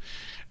know.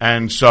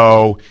 And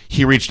so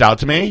he reached out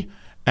to me,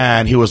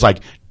 and he was like,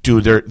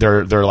 dude,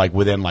 they're like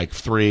within like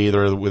 3,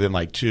 they're within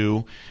like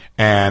 2.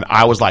 And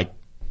I was like,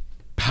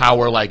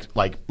 power, like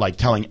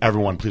telling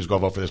everyone, please go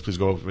vote for this, please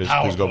go vote for this,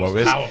 please go vote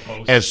for Power this.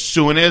 post.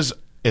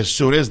 As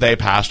soon as they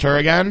passed her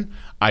again,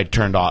 I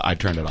turned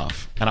it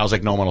off. And I was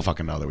like, no one will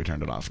fucking know that we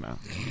turned it off now.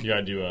 You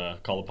gotta do a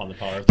call upon the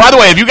power. By the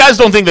way, if you guys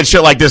don't think that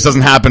shit like this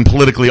doesn't happen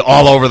politically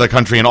all over the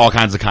country in all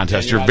kinds of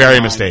contests, you're you're not very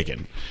wrong.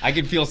 mistaken. I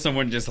can feel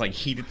someone just like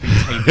heatedly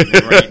typing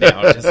right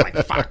now, just like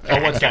fuck.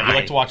 Oh, what's that? You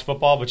like to watch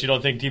football, but you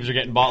don't think teams are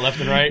getting bought left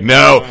and right?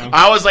 No,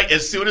 I was like,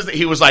 as soon as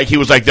he was like,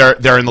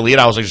 they're in the lead.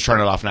 I was like, just turn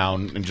it off now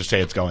and just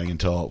say it's going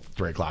until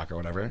 3:00 or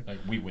whatever. Like,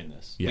 we win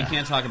this. Yeah. We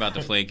can't talk about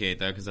Deflategate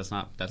though, because that's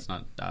not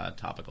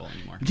topical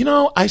anymore. You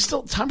know,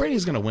 Tom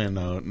Brady's going to win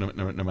though,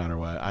 no matter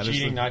what. I just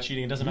Cheating, not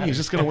cheating, it doesn't matter. He's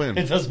just going to win.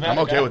 It doesn't matter. I'm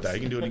okay guys. with that. He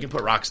can do it. He can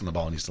put rocks in the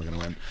ball and he's still going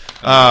to win.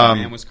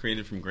 Man was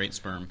created from great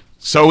sperm.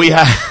 So he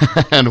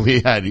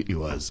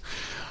was.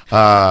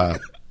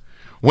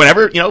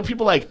 Whenever,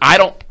 people like, I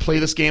don't play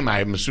this game.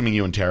 I'm assuming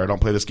you and Tara don't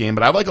play this game,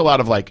 but I have like a lot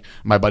of like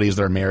my buddies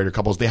that are married or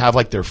couples. They have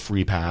like their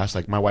free pass.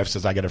 Like my wife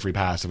says I get a free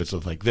pass if it's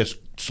with like this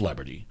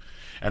celebrity.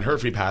 And her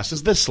free pass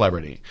is this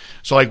celebrity.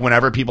 So like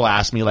whenever people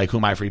ask me like who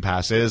my free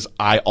pass is,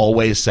 I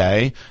always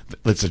say,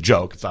 it's a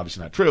joke. It's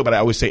obviously not true, but I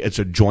always say it's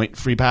a joint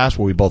free pass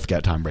where we both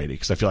get Tom Brady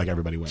because I feel like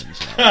everybody wins.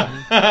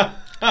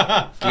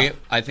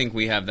 I think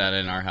we have that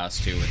in our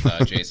house too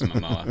with Jason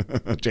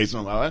Momoa.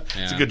 Jason Momoa. It's a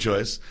Yeah. good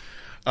choice.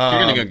 If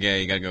you're gonna go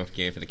gay, you gotta go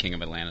gay for the King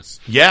of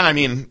Atlantis. Yeah, I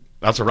mean,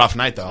 that's a rough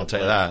night though. I'll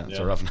tell you that. It's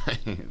Yeah. a rough night.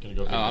 Gonna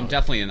go Oh, I'm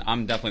definitely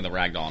the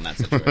ragdoll in that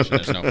situation.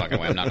 There's no fucking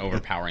way I'm not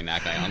overpowering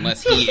that guy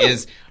unless he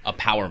is a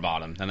power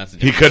bottom. Then that's a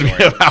He different could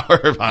be story. a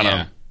power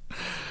bottom. Yeah.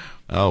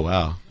 Oh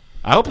wow!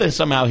 I hope that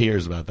somehow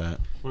hears about that.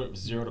 We're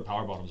 0 to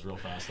power bottoms real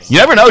fast. Though. You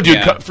never know, dude.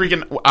 Yeah.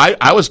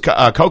 I was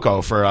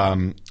Coco for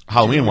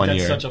Halloween Dude, one that's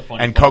year, such a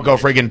funny and Coco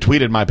fucking friggin'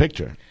 tweeted my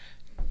picture.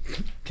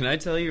 Can I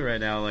tell you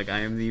right now? Like, I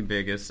am the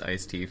biggest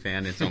Ice-T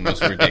fan. It's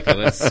almost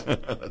ridiculous.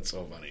 That's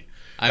so funny.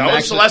 I'm That was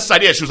actually- Celeste's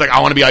idea. She was like,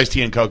 I want to be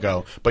Ice-T and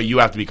Coco, but you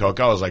have to be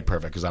Coco. I was like,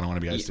 perfect, because I don't want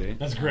to be Ice-T.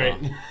 That's great.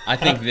 I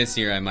think this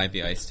year I might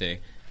be Ice-T.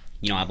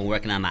 You know, I've been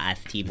working on my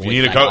Ice-T voice. If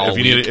you need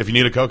a if you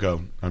need a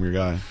Coco, I'm your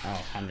guy.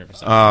 Oh,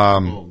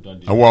 100%. Boom, done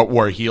deal. I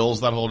wore heels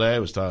that whole day. It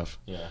was tough.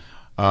 Yeah.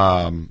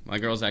 My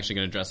girl's actually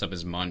going to dress up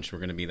as Munch. We're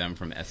going to be them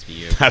from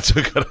SVU. That's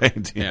a good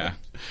idea. Yeah.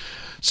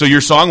 So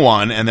your song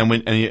won, and then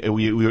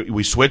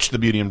we switched the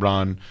Beauty and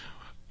Brawn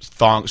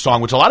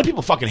song, which a lot of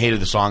people fucking hated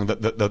the song,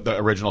 the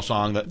original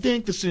song. That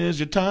think this is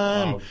your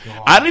time. Oh,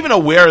 God. I don't even know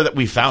where that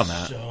we found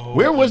that. So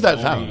Where was that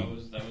annoying.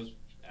 found? That was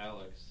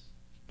Alex.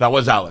 That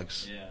was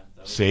Alex. Yeah.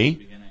 That was See, the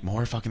beginning.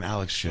 more fucking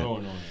Alex shit. So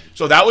annoying.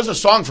 So that was a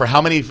song for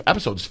how many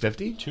episodes?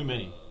 50? Too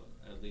many.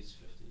 At least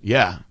 50.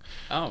 Yeah.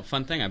 Oh,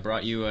 fun thing. I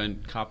brought you a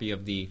copy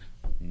of the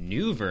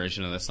new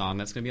version of the song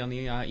that's going to be on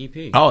the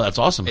EP. Oh, that's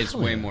awesome. It's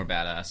Hell way yeah. more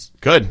badass.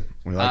 Good.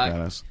 We like Uh,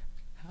 badass.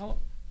 How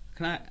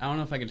can I don't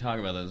know if I can talk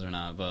about this or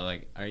not, but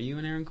like, are you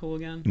and Aaron cool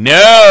again?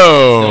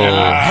 No.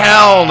 Yeah.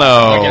 Hell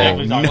no. We can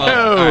definitely talk No. about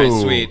Well, all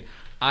right, sweet.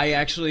 I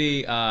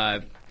actually,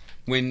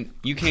 when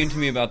you came to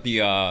me about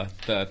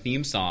the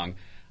theme song,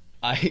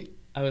 I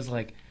was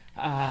like,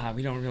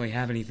 we don't really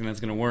have anything that's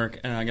gonna work,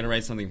 and I'm gonna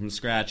write something from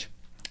scratch.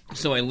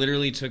 So I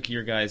literally took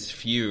your guys'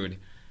 feud,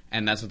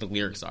 and that's what the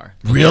lyrics are.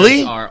 The Really?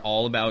 lyrics are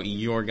all about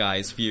your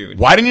guys' feud.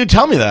 Why didn't you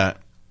tell me that?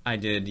 I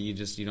did. You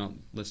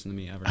don't listen to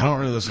me ever. I don't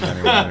really listen to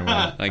anyone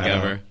anymore. Like I don't.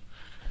 ever.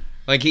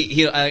 Like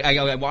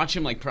I watch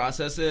him like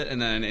process it,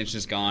 and then it's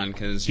just gone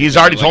because He's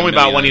already told me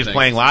about when he's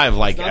playing live,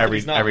 like not that every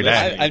he's not day.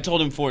 listening. I've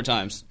told him 4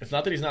 times. It's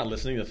not that he's not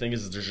listening. The thing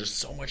is there's just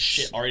so much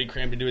shit already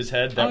crammed into his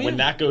head that Oh, when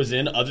yeah. that goes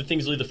in, other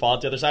things will either fall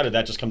out the other side or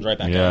that just comes right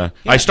back Yeah. out.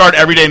 I start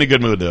every day in a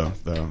good mood, though.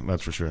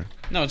 That's for sure.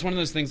 No, it's one of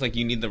those things like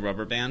you need the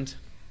rubber band,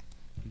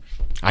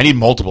 I need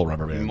multiple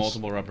rubber bands.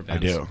 multiple rubber I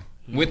bands. do.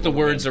 With the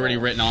words already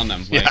written on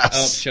them. Like, Yes.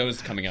 oh,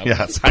 show's coming up.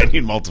 Yes, I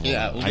need multiple.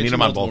 Yeah, we'll I get need you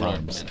them on multiple both rubber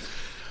arms. bands.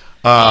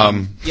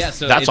 Yeah,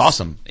 so That's it's-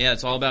 awesome. Yeah,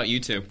 it's all about you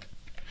two.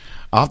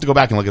 I'll have to go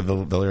back and look at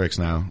the lyrics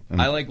now.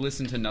 And I like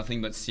listen to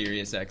nothing but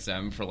Sirius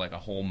XM for like a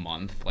whole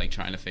month, like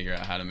trying to figure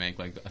out how to make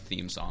like a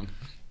theme song.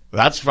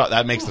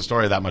 that makes the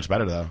story that much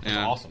better, though. That's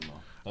Yeah. awesome,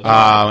 though.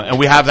 That's And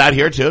we have that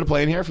here too to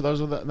play in here for those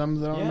of them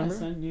that don't remember.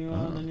 send you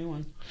the new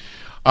one.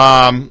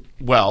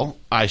 Well,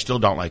 I still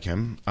don't like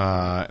him.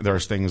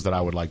 There's things that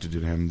I would like to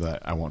do to him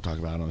that I won't talk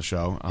about on the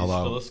show. He's still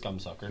Although, a scum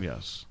sucker.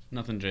 yes,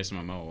 Nothing Jason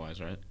Momoa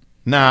wise, right?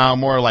 no,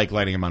 more like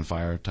lighting him on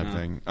fire type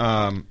thing.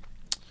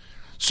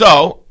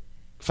 So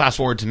fast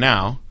forward to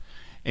now,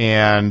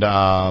 and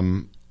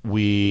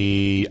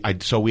we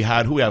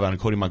had who we have on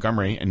Cody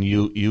Montgomery, and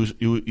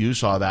you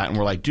saw that, and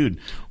we're like, dude,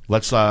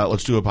 let's do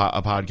a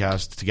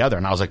podcast together.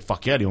 And I was like,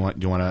 fuck yeah, do you want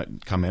to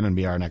come in and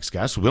be our next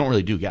guest? We don't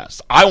really do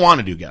guests. I want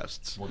to do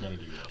guests. We're going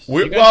to do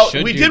this. guys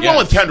should We do did one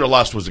with guests. Kendra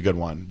Lust was a good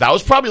one. That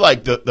was probably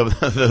like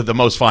the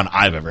most fun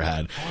I've ever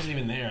had. I wasn't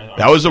even there.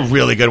 That was a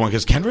really good one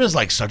because Kendra is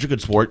like such a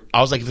good sport. I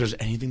was like, if there's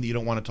anything that you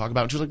don't want to talk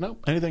about, and she was like, no,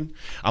 anything.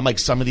 I'm like,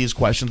 some of these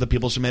questions that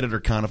people submitted are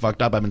kind of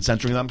fucked up. I've been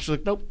censoring them. She's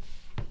like, nope.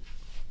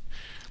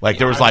 Like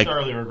there was I like,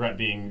 thoroughly regret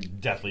being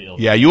deathly ill.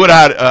 yeah, you would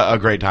have had a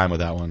great time with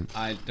that one.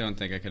 I don't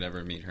think I could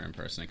ever meet her in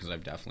person because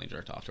I've definitely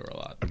jerked off to her a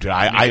lot. Dude,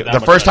 that the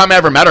much first better. time I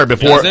ever met her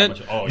before, Does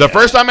it? Oh, the yeah.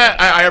 first time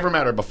I ever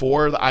met her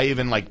before I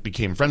even like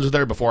became friends with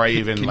her, before I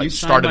even Can like you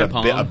sign started my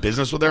a palm?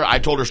 business with her, I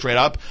told her straight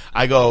up.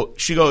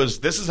 She goes,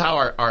 this is how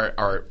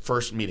our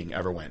first meeting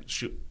ever went.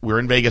 We were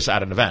in Vegas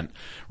at an event,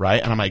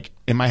 right? And I'm like,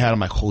 in my head, I'm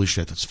like, holy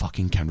shit, that's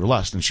fucking Kendra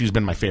Lust, and she's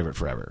been my favorite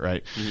forever,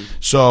 right? Mm-hmm.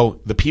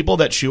 So the people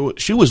that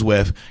she was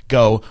with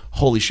go,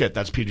 holy shit,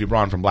 that's PG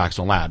Braun from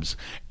Blackstone Labs,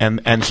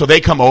 and so they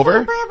come over,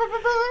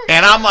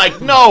 and I'm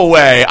like, no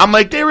way. I'm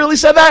like, they really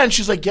said that? And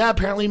she's like, yeah,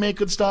 apparently you make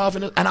good stuff,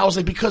 and I was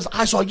like, because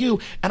I saw you,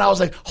 and I was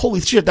like,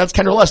 holy shit, that's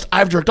Kendra Lust.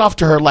 I've jerked off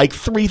to her like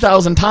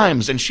 3,000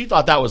 times, and she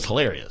thought that was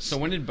hilarious. So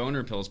when did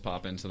boner pills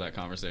pop into that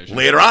conversation?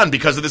 Later on,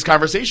 because of this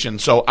conversation.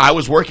 So I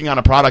was working on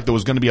a product that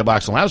was going to be a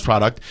Blackstone Labs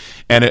product,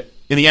 and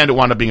in the end, it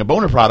wound up being a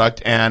boner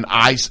product, and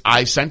I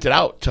sent it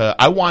out to,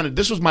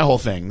 this was my whole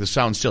thing. This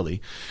sounds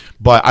silly,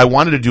 but I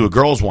wanted to do a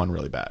girls one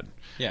really bad.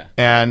 Yeah.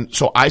 And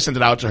so I sent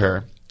it out to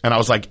her, and I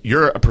was like,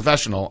 you're a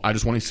professional. I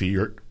just want to see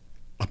your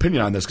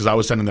opinion on this, because I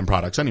was sending them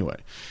products anyway.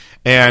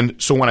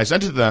 And so when I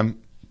sent it to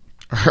them,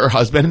 her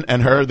husband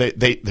and her,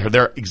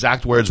 their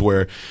exact words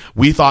were,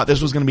 we thought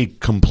this was going to be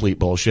complete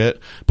bullshit,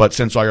 but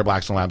since all your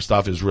Blackstone Labs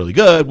stuff is really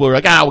good, we're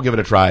like, we'll give it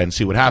a try and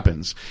see what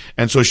happens.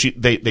 And so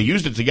they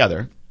used it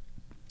together.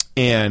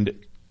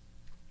 And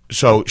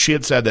so she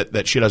had said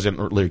that she doesn't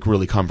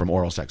really come from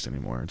oral sex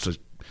anymore. It's just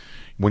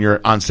when you're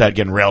on set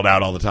getting railed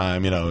out all the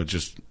time, it's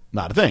just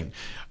not a thing.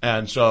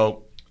 And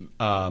so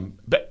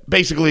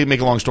basically, make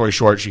a long story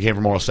short, she came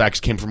from oral sex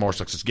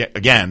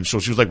again. So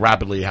she was like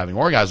rapidly having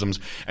orgasms.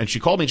 And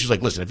she called me and she's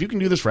like, listen, if you can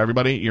do this for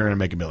everybody, you're going to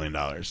make $1 million.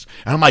 And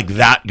I'm like,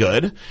 that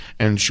good?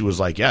 And she was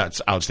like, yeah, it's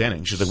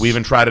outstanding. She's like, we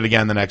even tried it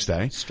again the next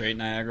day. Straight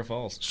Niagara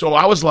Falls. So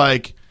I was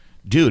like,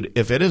 dude,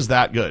 if it is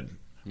that good,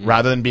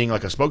 rather than being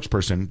like a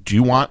spokesperson, do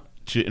you want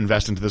to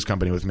invest into this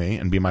company with me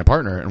and be my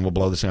partner, and we'll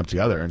blow this thing up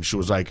together. And she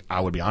was like, I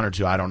would be honored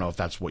to. I don't know if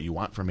that's what you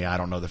want from me. I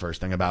don't know the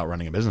first thing about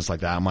running a business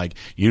like that. I'm like,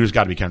 you just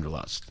got to be Kendra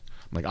Lust.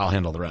 I'm like, I'll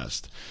handle the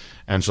rest.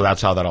 And so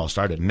that's how that all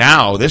started.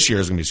 Now, this year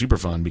is going to be super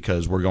fun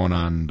because we're going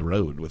on the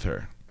road with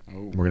her.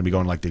 We're going to be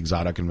going like the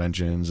Exotic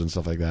conventions and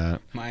stuff like that.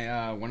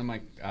 My one of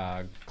my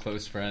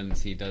close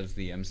friends, he does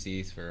the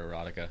MCs for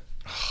Erotica.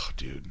 Oh,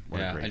 dude. What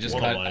a Yeah, great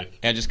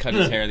I just cut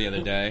his hair the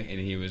other day, and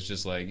he was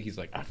just like, he's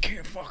like, I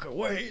can't fucking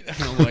wait.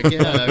 And I'm like,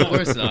 yeah, of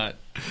course not.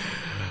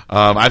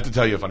 I have to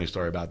tell you a funny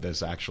story about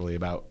this, actually,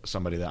 about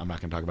somebody that I'm not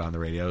going to talk about on the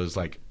radio. Is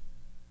like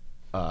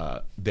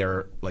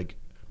their like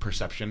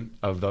perception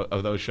of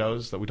those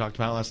shows that we talked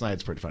about last night.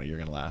 It's pretty funny. You're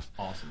going to laugh.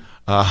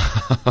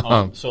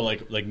 Awesome. So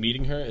like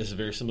meeting her is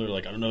very similar.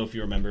 Like, I don't know if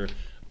you remember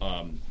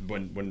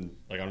when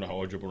like, I don't know how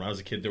old you were, but when I was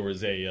a kid, there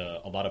was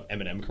a lot of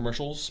M&M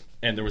commercials,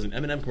 and there was an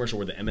M&M commercial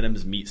where the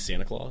M&Ms meet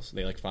Santa Claus.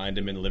 They like find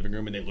him in the living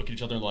room, and they look at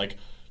each other and like,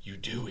 you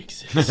do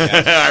exist.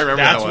 I remember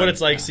That's that what one.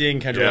 it's like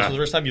seeing Kendra Yeah. Lust for the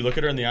first time. You look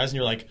at her in the eyes, and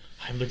you're like,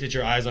 I've looked at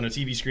your eyes on a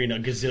TV screen a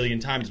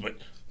gazillion times, but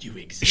you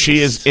exist. She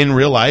is in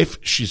real life.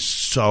 She's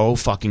so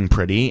fucking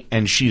pretty,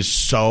 and she's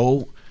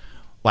so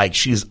like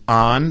she's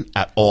on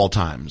at all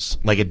times.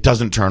 Like it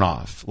doesn't turn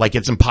off. Like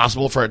it's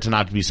impossible for it to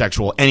not be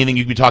sexual. Anything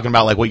you could be talking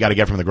about, like what you got to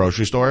get from the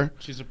grocery store,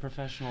 She's a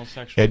professional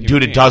sexual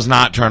dude. It does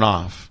not turn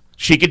off.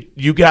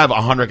 You could have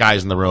 100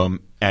 guys in the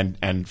room,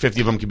 and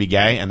 50 of them could be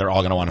gay, and they're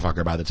all gonna want to fuck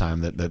her by the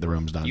time that the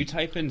room's done. You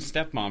type in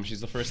stepmom,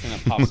 she's the first thing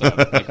that pops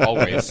up, like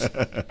always.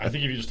 I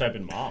think if you just type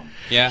in mom.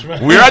 Yeah.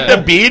 We were at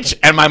the beach,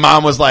 and my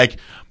mom was like,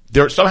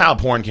 there somehow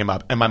porn came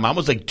up, and my mom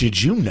was like,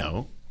 did you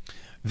know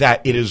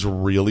that it is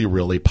really,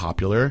 really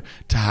popular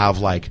to have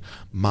like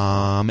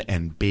mom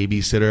and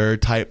babysitter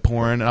type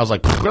porn? And I was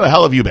like, where the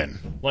hell have you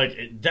been? Like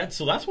that's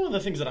one of the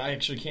things that I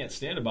actually can't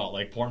stand about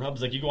like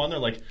Pornhub's. Like you go on there,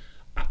 like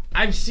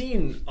I've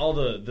seen all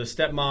the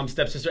stepmom,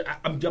 stepsister.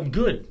 I'm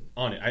good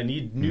on it. I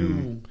need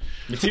new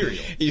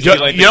material. You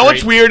know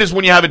what's weird is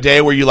when you have a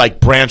day where you like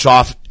branch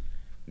off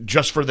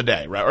just for the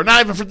day, right? Or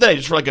not even for the day,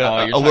 just for like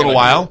a little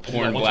while.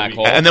 Porn Yeah, black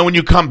hole. And then when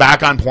you come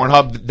back on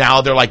Pornhub, now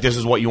they're like, this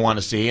is what you want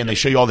to see. And they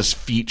show you all this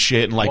feet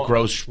shit and like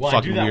gross I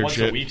fucking do that weird once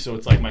shit. a week, so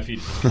it's like my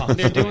feed.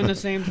 They're doing the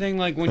same thing,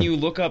 like when you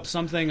look up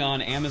something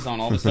on Amazon,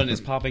 all of a sudden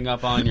it's popping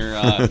up on your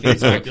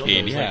Facebook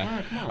feed.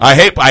 Yeah. I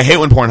hate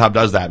when Pornhub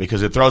does that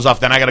because it throws off.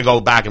 Then I got to go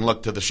back and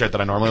look to the shit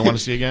that I normally want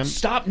to see again.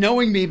 Stop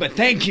knowing me, but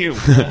thank you.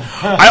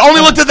 I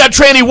only looked at that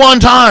tranny one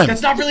time.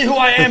 That's not really who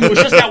I am. It was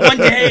just that one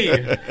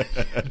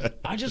day.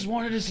 I just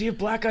wanted to see if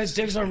black guys'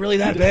 dicks are really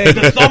that big.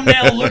 The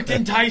thumbnail looked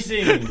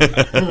enticing. Dude,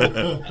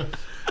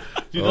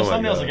 those Oh my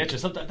thumbnails God. will get you.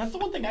 That's the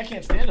one thing I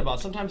can't stand about.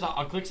 Sometimes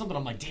I'll click something,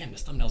 I'm like, damn,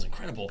 this thumbnail's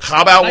incredible.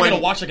 How about I when-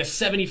 gotta watch like a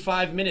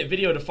 75-minute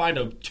video to find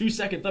a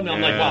 2-second thumbnail.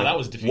 I'm like, wow, that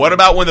was defeating. What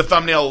about when the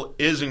thumbnail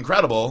is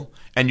incredible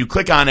and you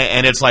click on it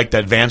and it's like the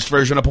advanced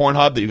version of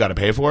Pornhub that you got to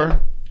pay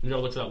for? You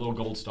gotta look for that little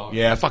gold star.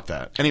 Yeah, fuck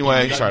that.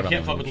 Anyway, You sorry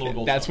can't about fuck with that. the little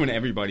gold That's star. when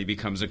everybody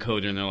becomes a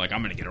coder and they're like,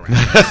 I'm going to get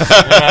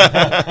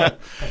around.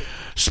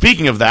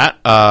 Speaking of that,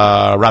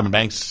 Robin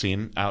Banks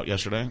scene out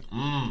yesterday.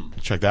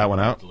 Check that one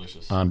out.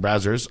 Delicious. On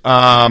Brazzers.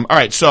 All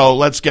right, so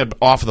let's get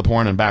off of the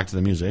porn and back to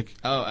the music.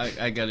 Oh,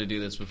 I got to do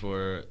this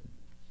before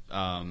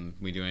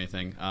we do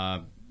anything.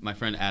 My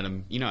friend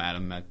Adam, you know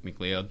Adam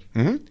McLeod?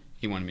 Mm-hmm.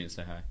 He wanted me to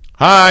say hi.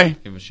 Hi.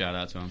 Give a shout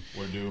out to him.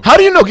 How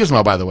do you know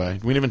Gizmo, by the way?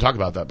 We didn't even talk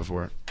about that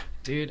before.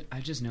 Dude, I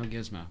just know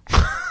Gizmo.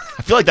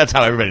 I feel like that's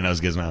how everybody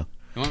knows Gizmo.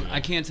 Well, I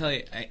can't tell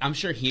you. I'm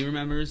sure he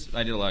remembers.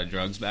 I did a lot of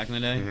drugs back in the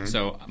day,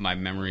 so my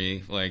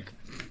memory, like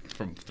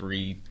from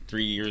three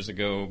years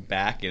ago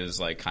back, is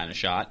like kind of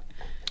shot.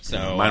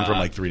 So Mine from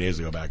like 3 days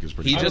ago back is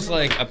pretty he short. just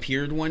like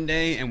appeared one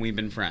day, and we've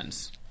been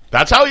friends.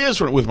 That's how he is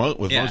with most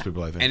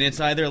people, I think. And it's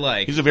either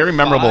like He's a very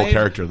memorable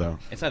character, though.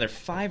 It's either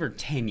 5 or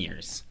 10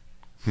 years.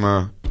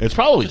 It's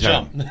probably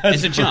 10.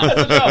 It's a jump.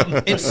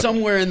 It's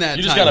somewhere in that.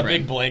 You just time got a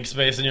frame. big blank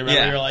space in your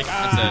memory. Yeah, You're like,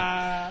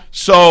 that's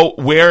So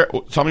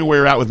tell me where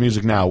you're at with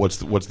music now. What's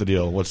the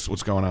deal?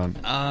 What's going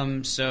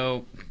on?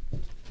 So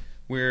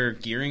we're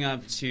gearing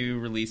up to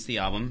release the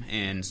album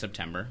in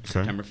September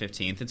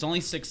 15th. It's only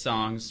 6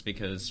 songs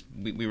because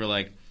we were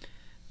like,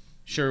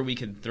 sure, we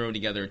could throw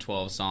together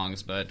 12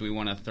 songs, but do we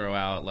want to throw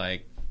out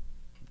like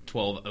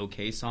 12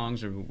 okay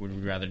songs, or would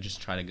we rather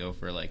just try to go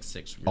for like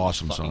 6 really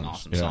Awesome fucking songs.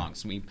 awesome Yeah.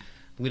 songs? We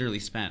literally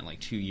spent like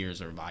 2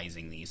 years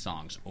revising these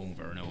songs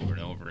over and over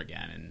and over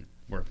again, and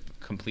we're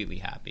completely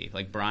happy.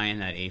 Like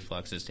Brian at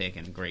A-Flux has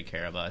taken great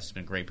care of us,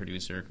 been a great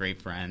producer,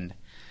 great friend.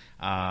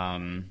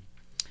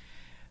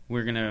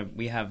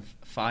 We have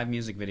 5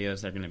 music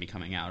videos that are gonna be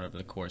coming out over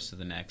the course of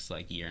the next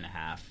like year and a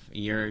half.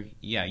 Year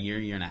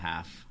and a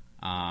half.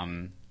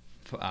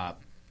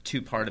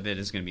 2 part of it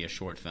is gonna be a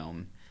short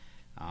film.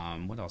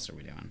 What else are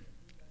we doing?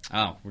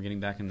 Oh, we're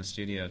getting back in the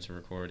studio to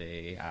record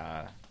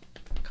a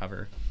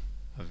cover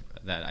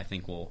that I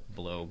think will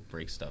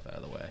break stuff out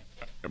of the way.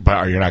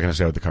 But you're not going to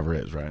say what the cover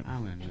is, right?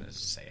 I'm going to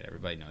just say it.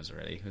 Everybody knows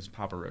already. It was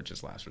Papa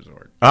Roach's Last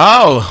Resort.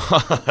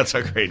 Oh, that's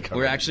a great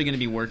cover. We're actually going to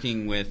be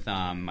working with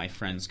my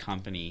friend's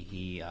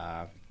company.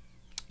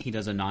 he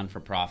does a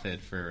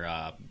non-for-profit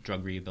for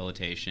drug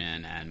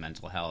rehabilitation and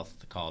mental health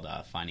called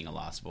Finding a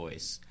Lost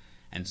Voice.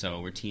 And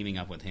so we're teaming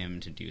up with him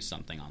to do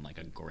something on like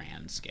a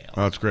grand scale.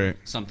 Oh, that's great.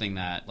 Something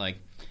that, like,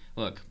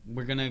 look,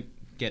 we're going to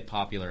get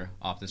popular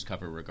off this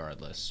cover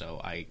regardless. So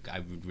I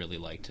would really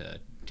like to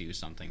do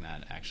something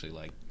that actually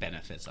like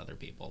benefits other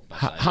people.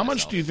 How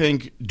much do you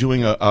think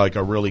doing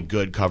a really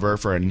good cover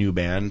for a new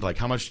band, like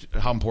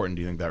how important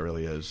do you think that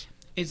really is?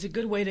 It's a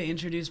good way to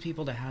introduce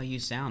people to how you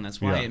sound.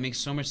 That's why Yeah. it makes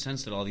so much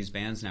sense that all these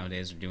bands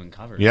nowadays are doing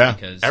covers. Yeah,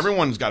 because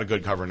everyone's got a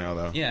good cover now,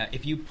 though. yeah,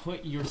 if you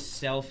put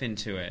yourself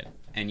into it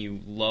and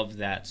you love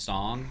that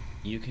song,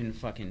 you can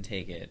fucking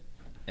take it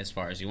as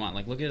far as you want.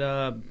 Like, look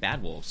at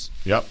Bad Wolves.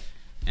 Yep.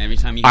 Every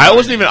time you I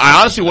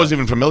honestly wasn't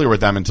even familiar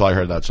with them until I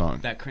heard that song.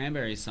 that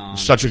Cranberry song.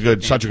 Such a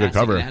good fantastic,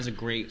 cover. and it has a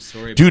great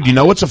story. Dude, you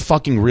know behind what's a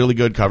fucking really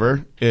good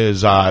cover?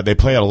 Is they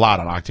play it a lot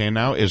on Octane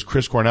now, is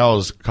Chris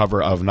Cornell's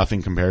cover of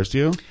Nothing Compares to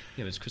You. it.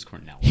 Yeah, it was Chris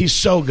Cornell. He's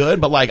so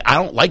good, but like I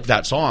don't like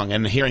that song,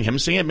 and hearing him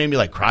sing it made me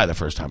like cry the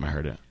first time I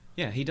heard it.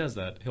 Yeah, he does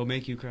that. He'll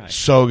make you cry.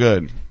 So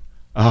good.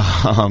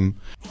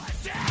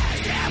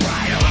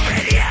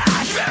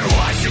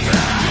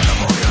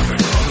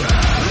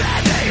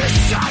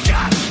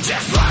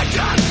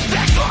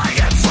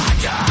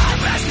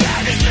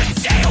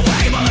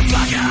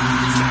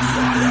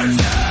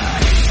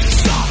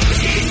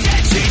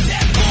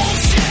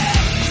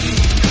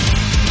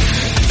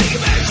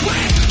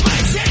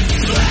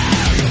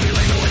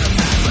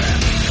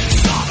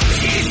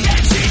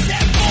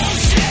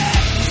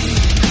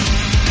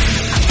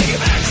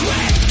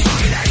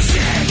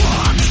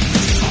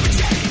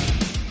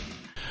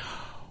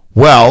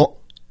 Well,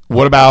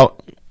 what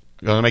about?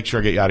 Gotta make sure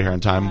I get you out of here on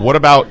time. What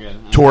about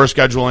tour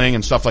scheduling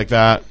and stuff like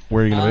that?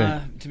 Where are you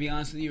gonna To be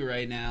honest with you,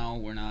 right now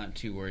we're not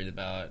too worried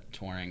about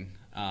touring.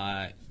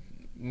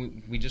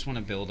 We just want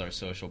to build our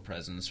social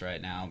presence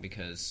right now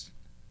because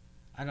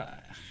I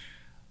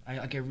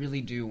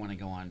really do want to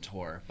go on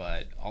tour,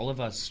 but all of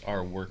us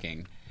are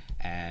working,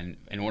 and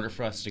in order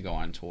for us to go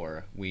on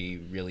tour, we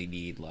really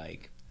need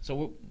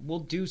so we'll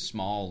do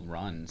small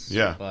runs.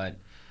 Yeah. But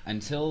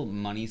until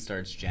money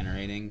starts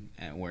generating,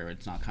 where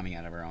it's not coming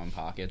out of our own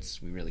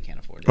pockets, we really can't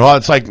afford it. Well,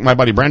 it's like my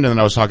buddy Brendan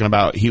that I was talking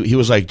about. He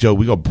was like, Joe,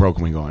 we go broke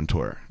when we go on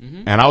tour.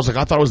 Mm-hmm. And I was like,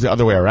 I thought it was the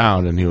other way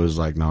around. And he was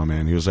like, no,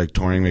 man. He was like,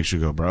 touring makes you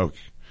go broke.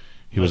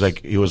 He was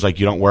like,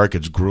 you don't work.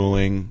 It's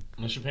grueling.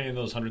 Unless you're paying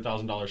those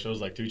 $100,000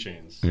 shows like 2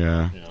 Chainz.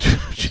 Yeah. You know,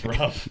 it's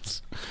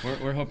rough.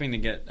 We're hoping to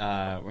get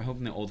we're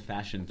hoping the old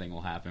fashioned thing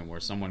will happen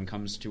where someone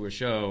comes to a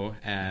show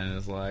and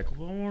is like,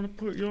 well, I want to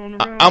put you on the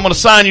road. I'm going to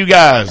sign you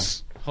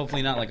guys.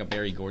 Hopefully not like a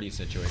Barry Gordy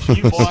situation.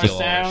 You boys Steal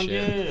all our sound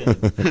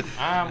shit. good.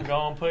 I'm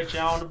gonna put you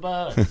on the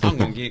bus.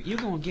 You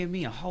gonna give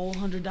me a whole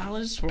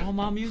 $100 for all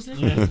my music?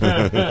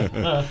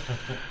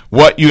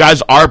 What, you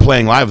guys are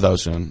playing live, though,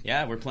 soon.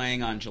 Yeah, we're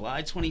playing on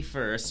July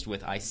 21st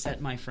with I Set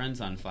My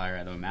Friends on Fire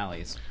at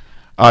O'Malley's.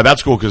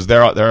 That's cool because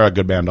they're a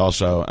good band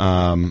also.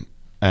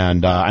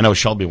 And I know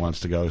Shelby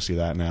wants to go see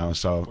that now.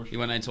 So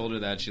When I told her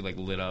that, she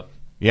lit up.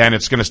 yeah, and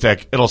it's gonna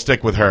stick. It'll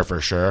stick with her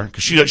for sure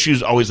because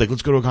she's always like,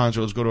 let's go to a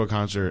concert. Let's go to a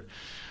concert.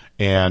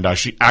 And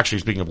she actually,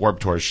 speaking of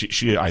Warped Tour,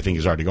 she I think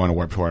is already going to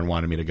Warped Tour and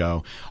wanted me to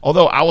go.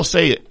 Although I will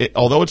say,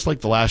 although it's like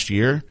the last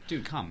year,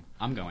 Dude, come.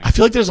 I'm going. I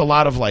feel like there's a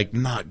lot of like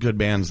not good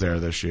bands there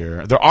this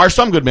year. There are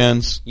some good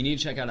bands. You need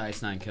to check out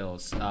Ice Nine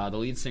Kills. The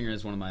lead singer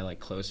is one of my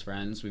close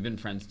friends. We've been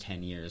friends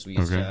 10 years. We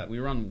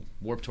were on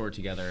Warped Tour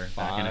together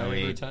back in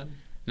 08. 10?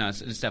 No,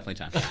 it's definitely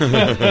 10.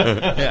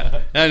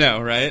 Yeah, I know,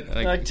 right?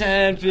 Like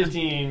 10,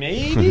 15,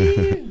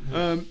 maybe?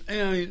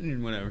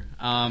 Whatever.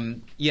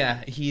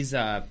 Yeah, he's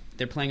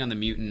they're playing on the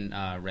Mutant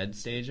Red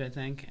stage, I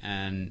think,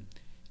 and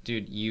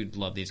dude, you'd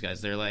love these guys.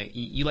 They're like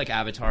you like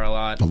Avatar a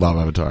lot. I love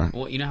Avatar.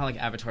 Well, you know how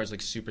Avatar's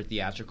super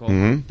theatrical.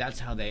 Mm-hmm. That's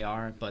how they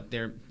are, but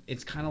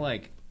it's kind of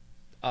like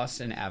us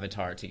and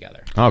Avatar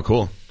together. Oh,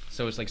 cool.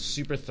 So it's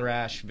super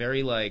thrash,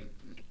 very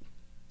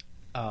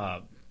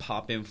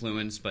pop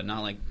influence, but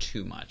not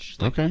too much.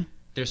 Okay.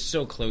 They're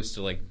so close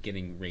to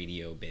getting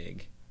radio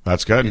big.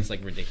 That's good. It's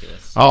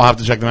ridiculous. I'll have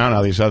to check them out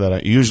now that you said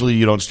that. Usually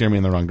you don't steer me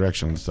in the wrong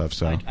direction and stuff.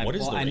 So What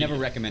is the I never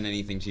radio? recommend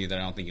anything to you that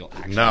I don't think you'll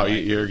actually no,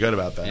 like. you're good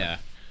about that. Yeah.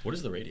 What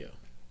is the radio?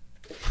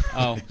 Oh,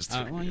 well,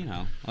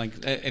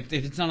 if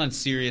it's not on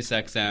Sirius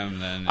XM,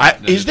 then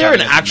Is there an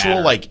doesn't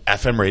actual matter.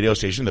 FM radio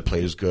station that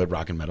plays good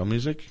rock and metal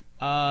music?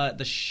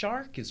 The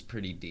Shark is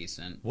pretty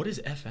decent. What is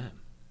FM?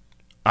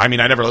 I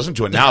mean, I never listen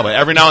to it now, but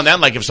every now and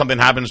then, if something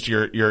happens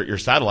to your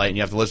satellite and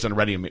you have to listen to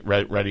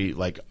ready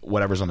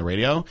whatever's on the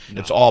radio,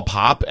 it's all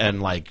pop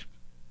and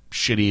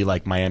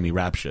shitty Miami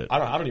rap shit.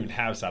 I don't even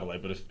have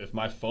satellite, but if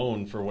my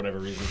phone for whatever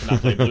reason cannot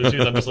play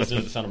Bluetooth, I'm just listening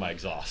to the sound of my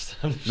exhaust.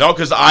 No,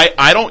 because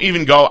I don't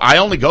even go. I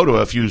only go to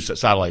a few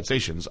satellite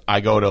stations. I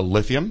go to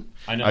Lithium.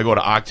 I know. I go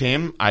to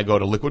Octane. I go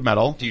to Liquid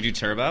Metal. Do you do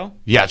Turbo?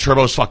 Yeah,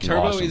 Turbo's fucking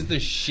Turbo awesome. is the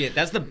shit.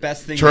 That's the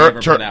best thing they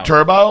ever put out.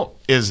 Turbo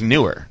is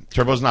newer.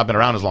 Turbo's not been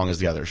around as long as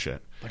the other shit.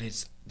 But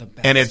it's the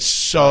best. And it's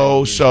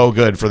so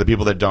good for the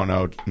people that don't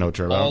know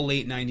Turbo. all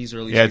late 90s,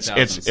 early Yeah,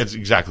 2000s. it's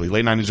exactly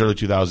late 90s, early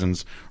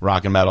 2000s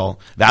rock and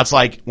metal. That's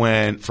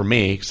when, for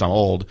me, because I'm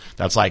old,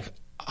 that's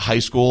high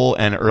school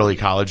and early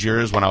college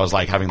years when I was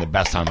like having the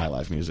best time of my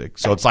life music.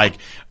 So it's like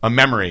a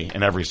memory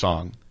in every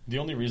song. The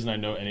only reason I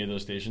know any of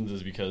those stations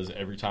is because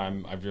every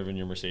time I've driven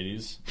your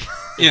Mercedes,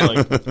 Yeah.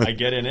 like I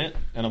get in it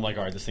and I'm like,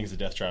 all right, this thing's a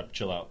death trap.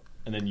 Chill out.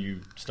 And then you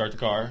start the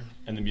car,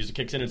 and the music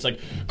kicks in. It's like,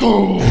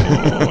 go,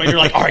 and you're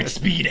like, all right,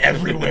 speed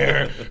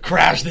everywhere,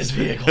 crash this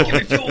vehicle. Give me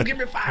fuel, give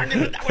me fire,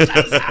 give me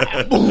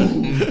that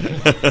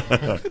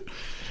was boom.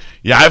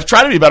 Yeah, I've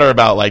tried to be better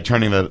about like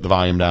turning the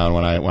volume down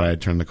when I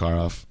turn the car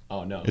off.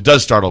 Oh no, It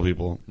does startle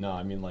people. no,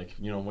 I mean like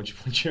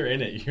once you're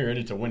in it, you're in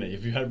it to win it.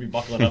 If you had to be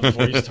buckling up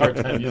before you start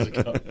that music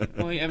up.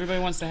 Well, everybody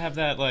wants to have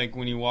that, like,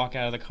 when you walk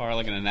out of the car,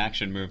 like in an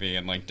action movie,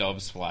 and, like,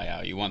 doves fly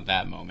out. You want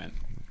that moment.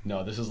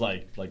 No, this is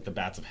like the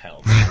bats of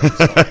hell.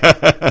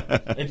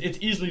 It's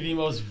easily the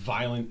most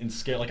violent and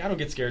scary. Like I don't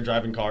get scared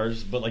driving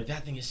cars, but like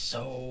that thing is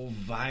so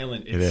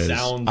violent. It It is.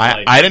 sounds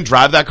I like didn't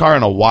drive that car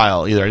in a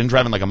while either. I didn't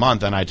drive in like a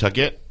month, and I took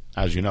it,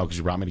 as you know, because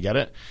you brought me to get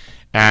it,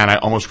 and I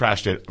almost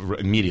crashed it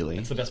immediately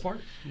It's the best part.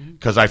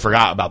 because I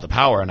forgot about the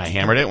power, and I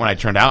hammered it when I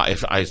turned out. I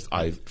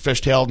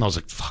fishtailed, and I was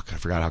like, "Fuck! I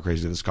forgot how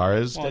crazy this car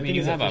is." Well, I I mean, think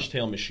you it's a have a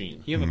fishtail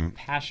machine. you have a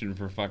passion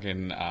for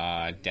fucking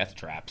death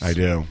traps. I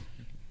do.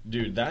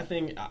 Dude, that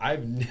thing,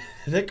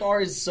 that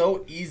car is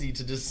so easy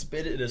to just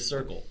spin it in a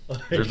circle.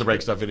 There's the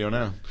break stuff video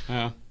now.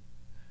 Yeah.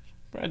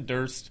 Brad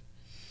Durst.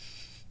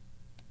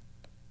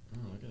 Oh,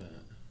 look at that.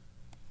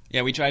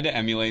 Yeah, we tried to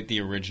emulate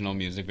the original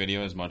music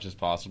video as much as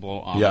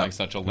possible on Yeah. like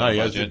such a low No, you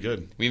guys budget. did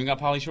good. We even got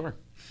Pauly Shore.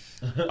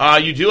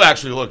 You do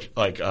actually look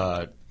like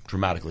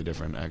dramatically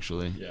different,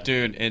 actually. Yeah.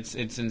 Dude, it's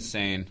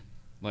insane.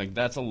 Like,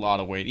 that's a lot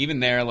of weight.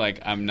 Even there, like,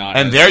 I'm not.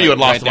 And as, there you like, had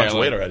lost right a bunch there,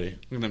 of weight like, already.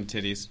 Look at them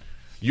titties.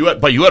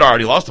 But you had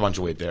already lost a bunch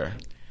of weight there.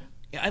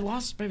 Yeah, I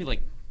lost maybe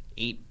like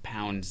 8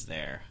 pounds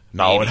there.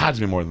 No, Maybe. it had to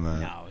be more than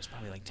that. No, it was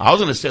probably like 10. I was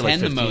gonna say, like,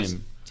 10 the 15. most.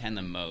 10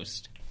 the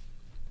most.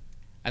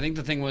 I think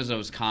the thing was I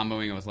was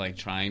comboing with like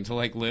trying to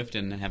like lift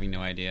and having no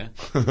idea.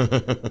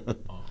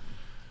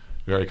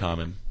 Very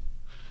common.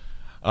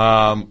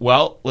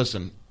 Well,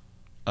 listen.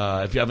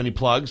 If you have any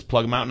plugs,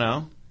 plug them out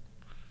now.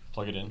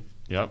 Plug it in.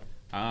 Yep.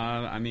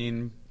 I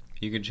mean,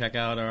 you can check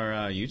out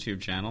our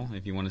YouTube channel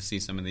if you want to see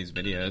some of these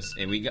videos.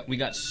 And we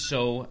got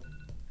so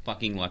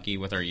fucking lucky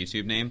with our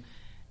YouTube name.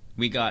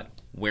 We got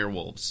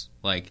werewolves,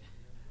 like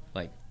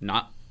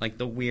not like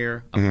the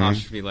weir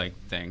apostrophe like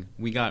thing.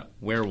 We got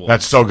werewolves.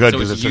 That's so good, So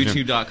 'cause it's it's such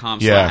a-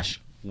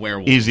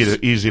 youtube.com/werewolves.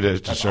 Easy to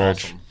That's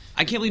search. awesome.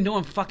 I can't believe no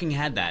one fucking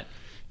had that.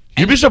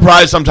 You'd be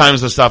surprised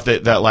sometimes the stuff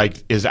that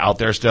like is out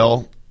there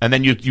still, and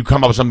then you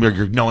come up with something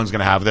where no one's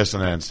gonna have this,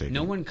 and then it's taken.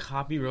 No one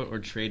copyright or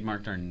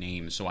trademarked our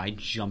name, so I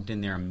jumped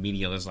in there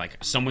immediately. I was like,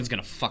 someone's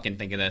gonna fucking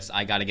think of this.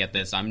 I gotta get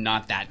this. I'm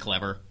not that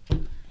clever.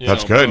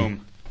 That's So, good.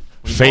 boom.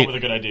 When you Fate- come up with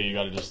a good idea, you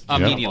got to just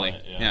Immediately.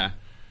 jump on it, Yeah.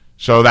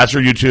 So that's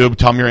your YouTube.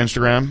 Tell them your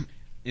Instagram.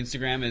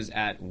 Instagram is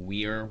at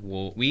We Are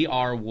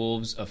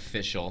Wolves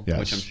Official, Yes.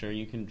 which I'm sure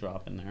you can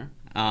drop in there.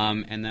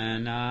 And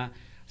then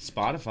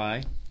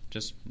Spotify,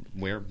 just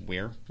We're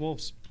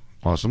Wolves.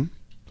 Awesome.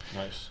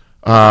 Nice.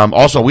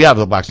 Also, we have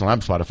the Blackstone Lab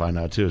Spotify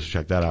now too, so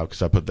check that out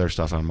because I put their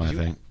stuff on my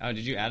thing. Oh,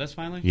 did you add us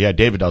finally? Yeah,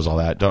 David does all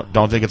that.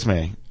 Don't think it's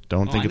me.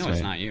 Don't Well, think I it's know me.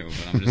 it's not you,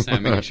 but I'm just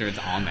saying, making sure it's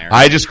on there.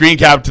 I just screen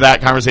capped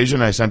that conversation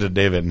and I sent it to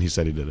David, and he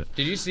said he did it.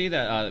 Did you see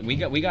that we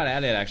got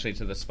added actually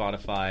to the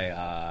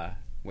Spotify?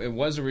 It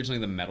was originally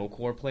the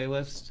metalcore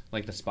playlist,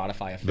 like the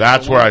Spotify official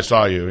That's where one. I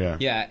saw you. Yeah.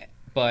 Yeah,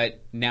 but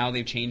now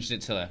they've changed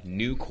it to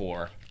new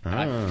core. And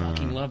I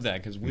fucking love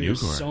that because we are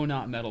Newcore. so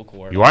not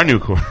metalcore. You are new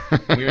core.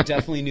 We are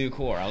definitely new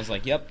core. I was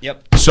like, yep.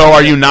 So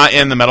are you not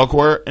in the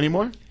metalcore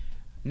anymore?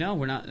 No,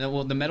 we're not.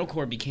 Well, the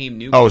metalcore became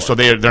new. Oh, so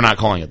they're not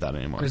calling it that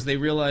anymore. because they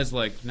realized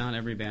like not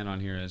every band on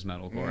here is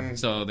metalcore,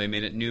 so they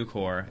made it new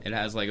core. It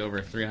has like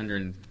over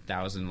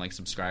 300,000 like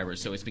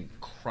subscribers, so it's been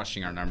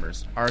crushing our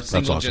numbers. Our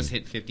single awesome. just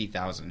hit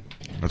 50,000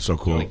 That's so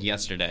cool. like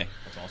yesterday.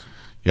 That's awesome.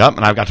 Yep,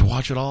 and I've got to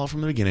watch it all from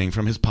the beginning,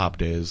 from his pop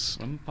days.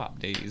 From Pop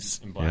Days.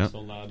 And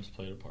Blackstone Labs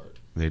played a part.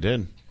 They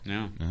did.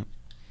 Yeah.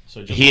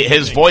 So just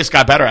His voice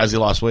got better as he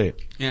lost weight.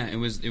 Yeah, it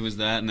was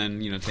that, and then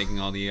taking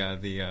all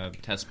the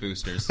test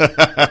boosters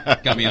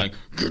got me like,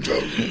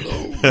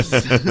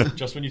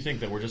 Just when you think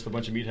that we're just a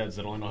bunch of meatheads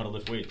that only know how to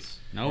lift weights.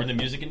 Nope. We're in the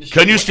music industry.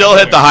 Can you we're still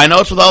hit the everywhere. high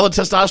notes with all the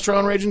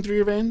testosterone raging through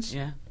your veins?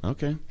 yeah,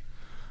 Okay.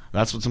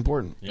 That's what's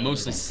important. Yeah,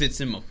 mostly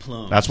sits in my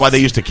plums. That's why they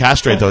used to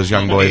castrate those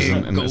young boys.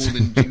 Big, And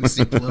golden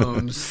juicy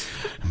plums.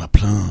 my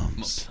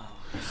plums.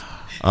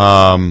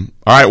 All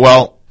right,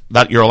 well,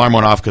 your alarm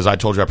went off because I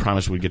told you I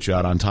promised we'd get you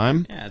out on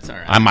time. Yeah, it's all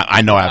right.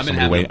 I know I have I've been somebody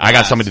having waiting. a I got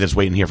blast. somebody that's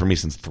waiting here for me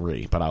since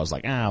 3, but I was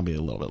like, I'll be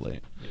a little bit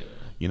late.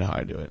 You know how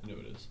I do it. I know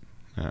it is.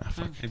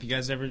 Fuck. If you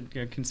guys ever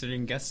are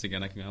considering guests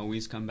again, I can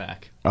always come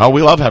back. Oh,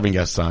 we love having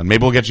guests on.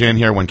 Maybe we'll get you in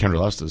here when Kendra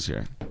Lust is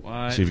here.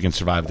 What? See if you can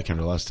survive the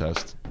Kendra Lust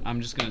test.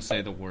 I'm just gonna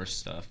say the worst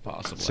stuff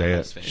possible. Say on it.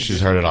 this face.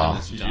 She's heard it all.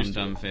 This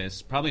dumb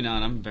face. Probably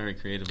not. I'm very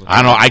creative. With I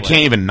don't know. I like-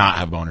 can't even not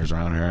have boners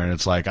around her, and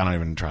it's like I don't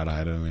even try to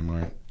hide it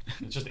anymore.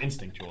 It's just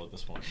instinctual at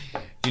this point.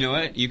 You know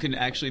what? You can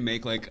actually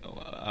make like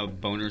a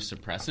boner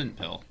suppressant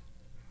pill.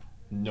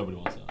 Nobody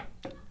wants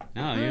that.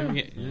 No, you don't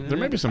get, There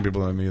may be some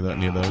people that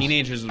need those.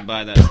 teenagers would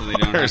buy that so they don't have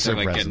to Embarrassing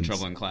like get in presents.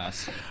 trouble in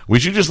class. We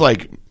should just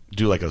like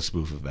do like a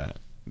spoof of that.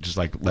 Just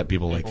like let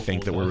people like April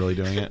think that Fool's we're Day. really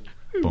doing it.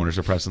 Boner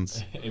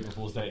suppressants. April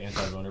Fool's Day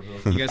anti-boner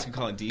pills. You guys can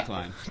call it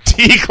decline.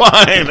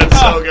 Decline. That's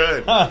so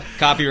good.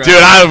 Copyright.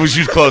 Dude, we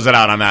should close it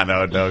out on that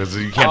note, though, because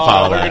you can't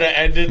follow We're gonna that.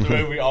 end it the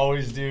way we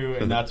always do,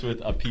 and that's with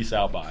a peace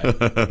out bye.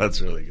 That's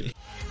really good.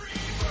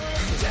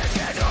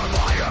 Get a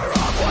fire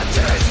of what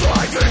tastes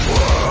like this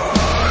world.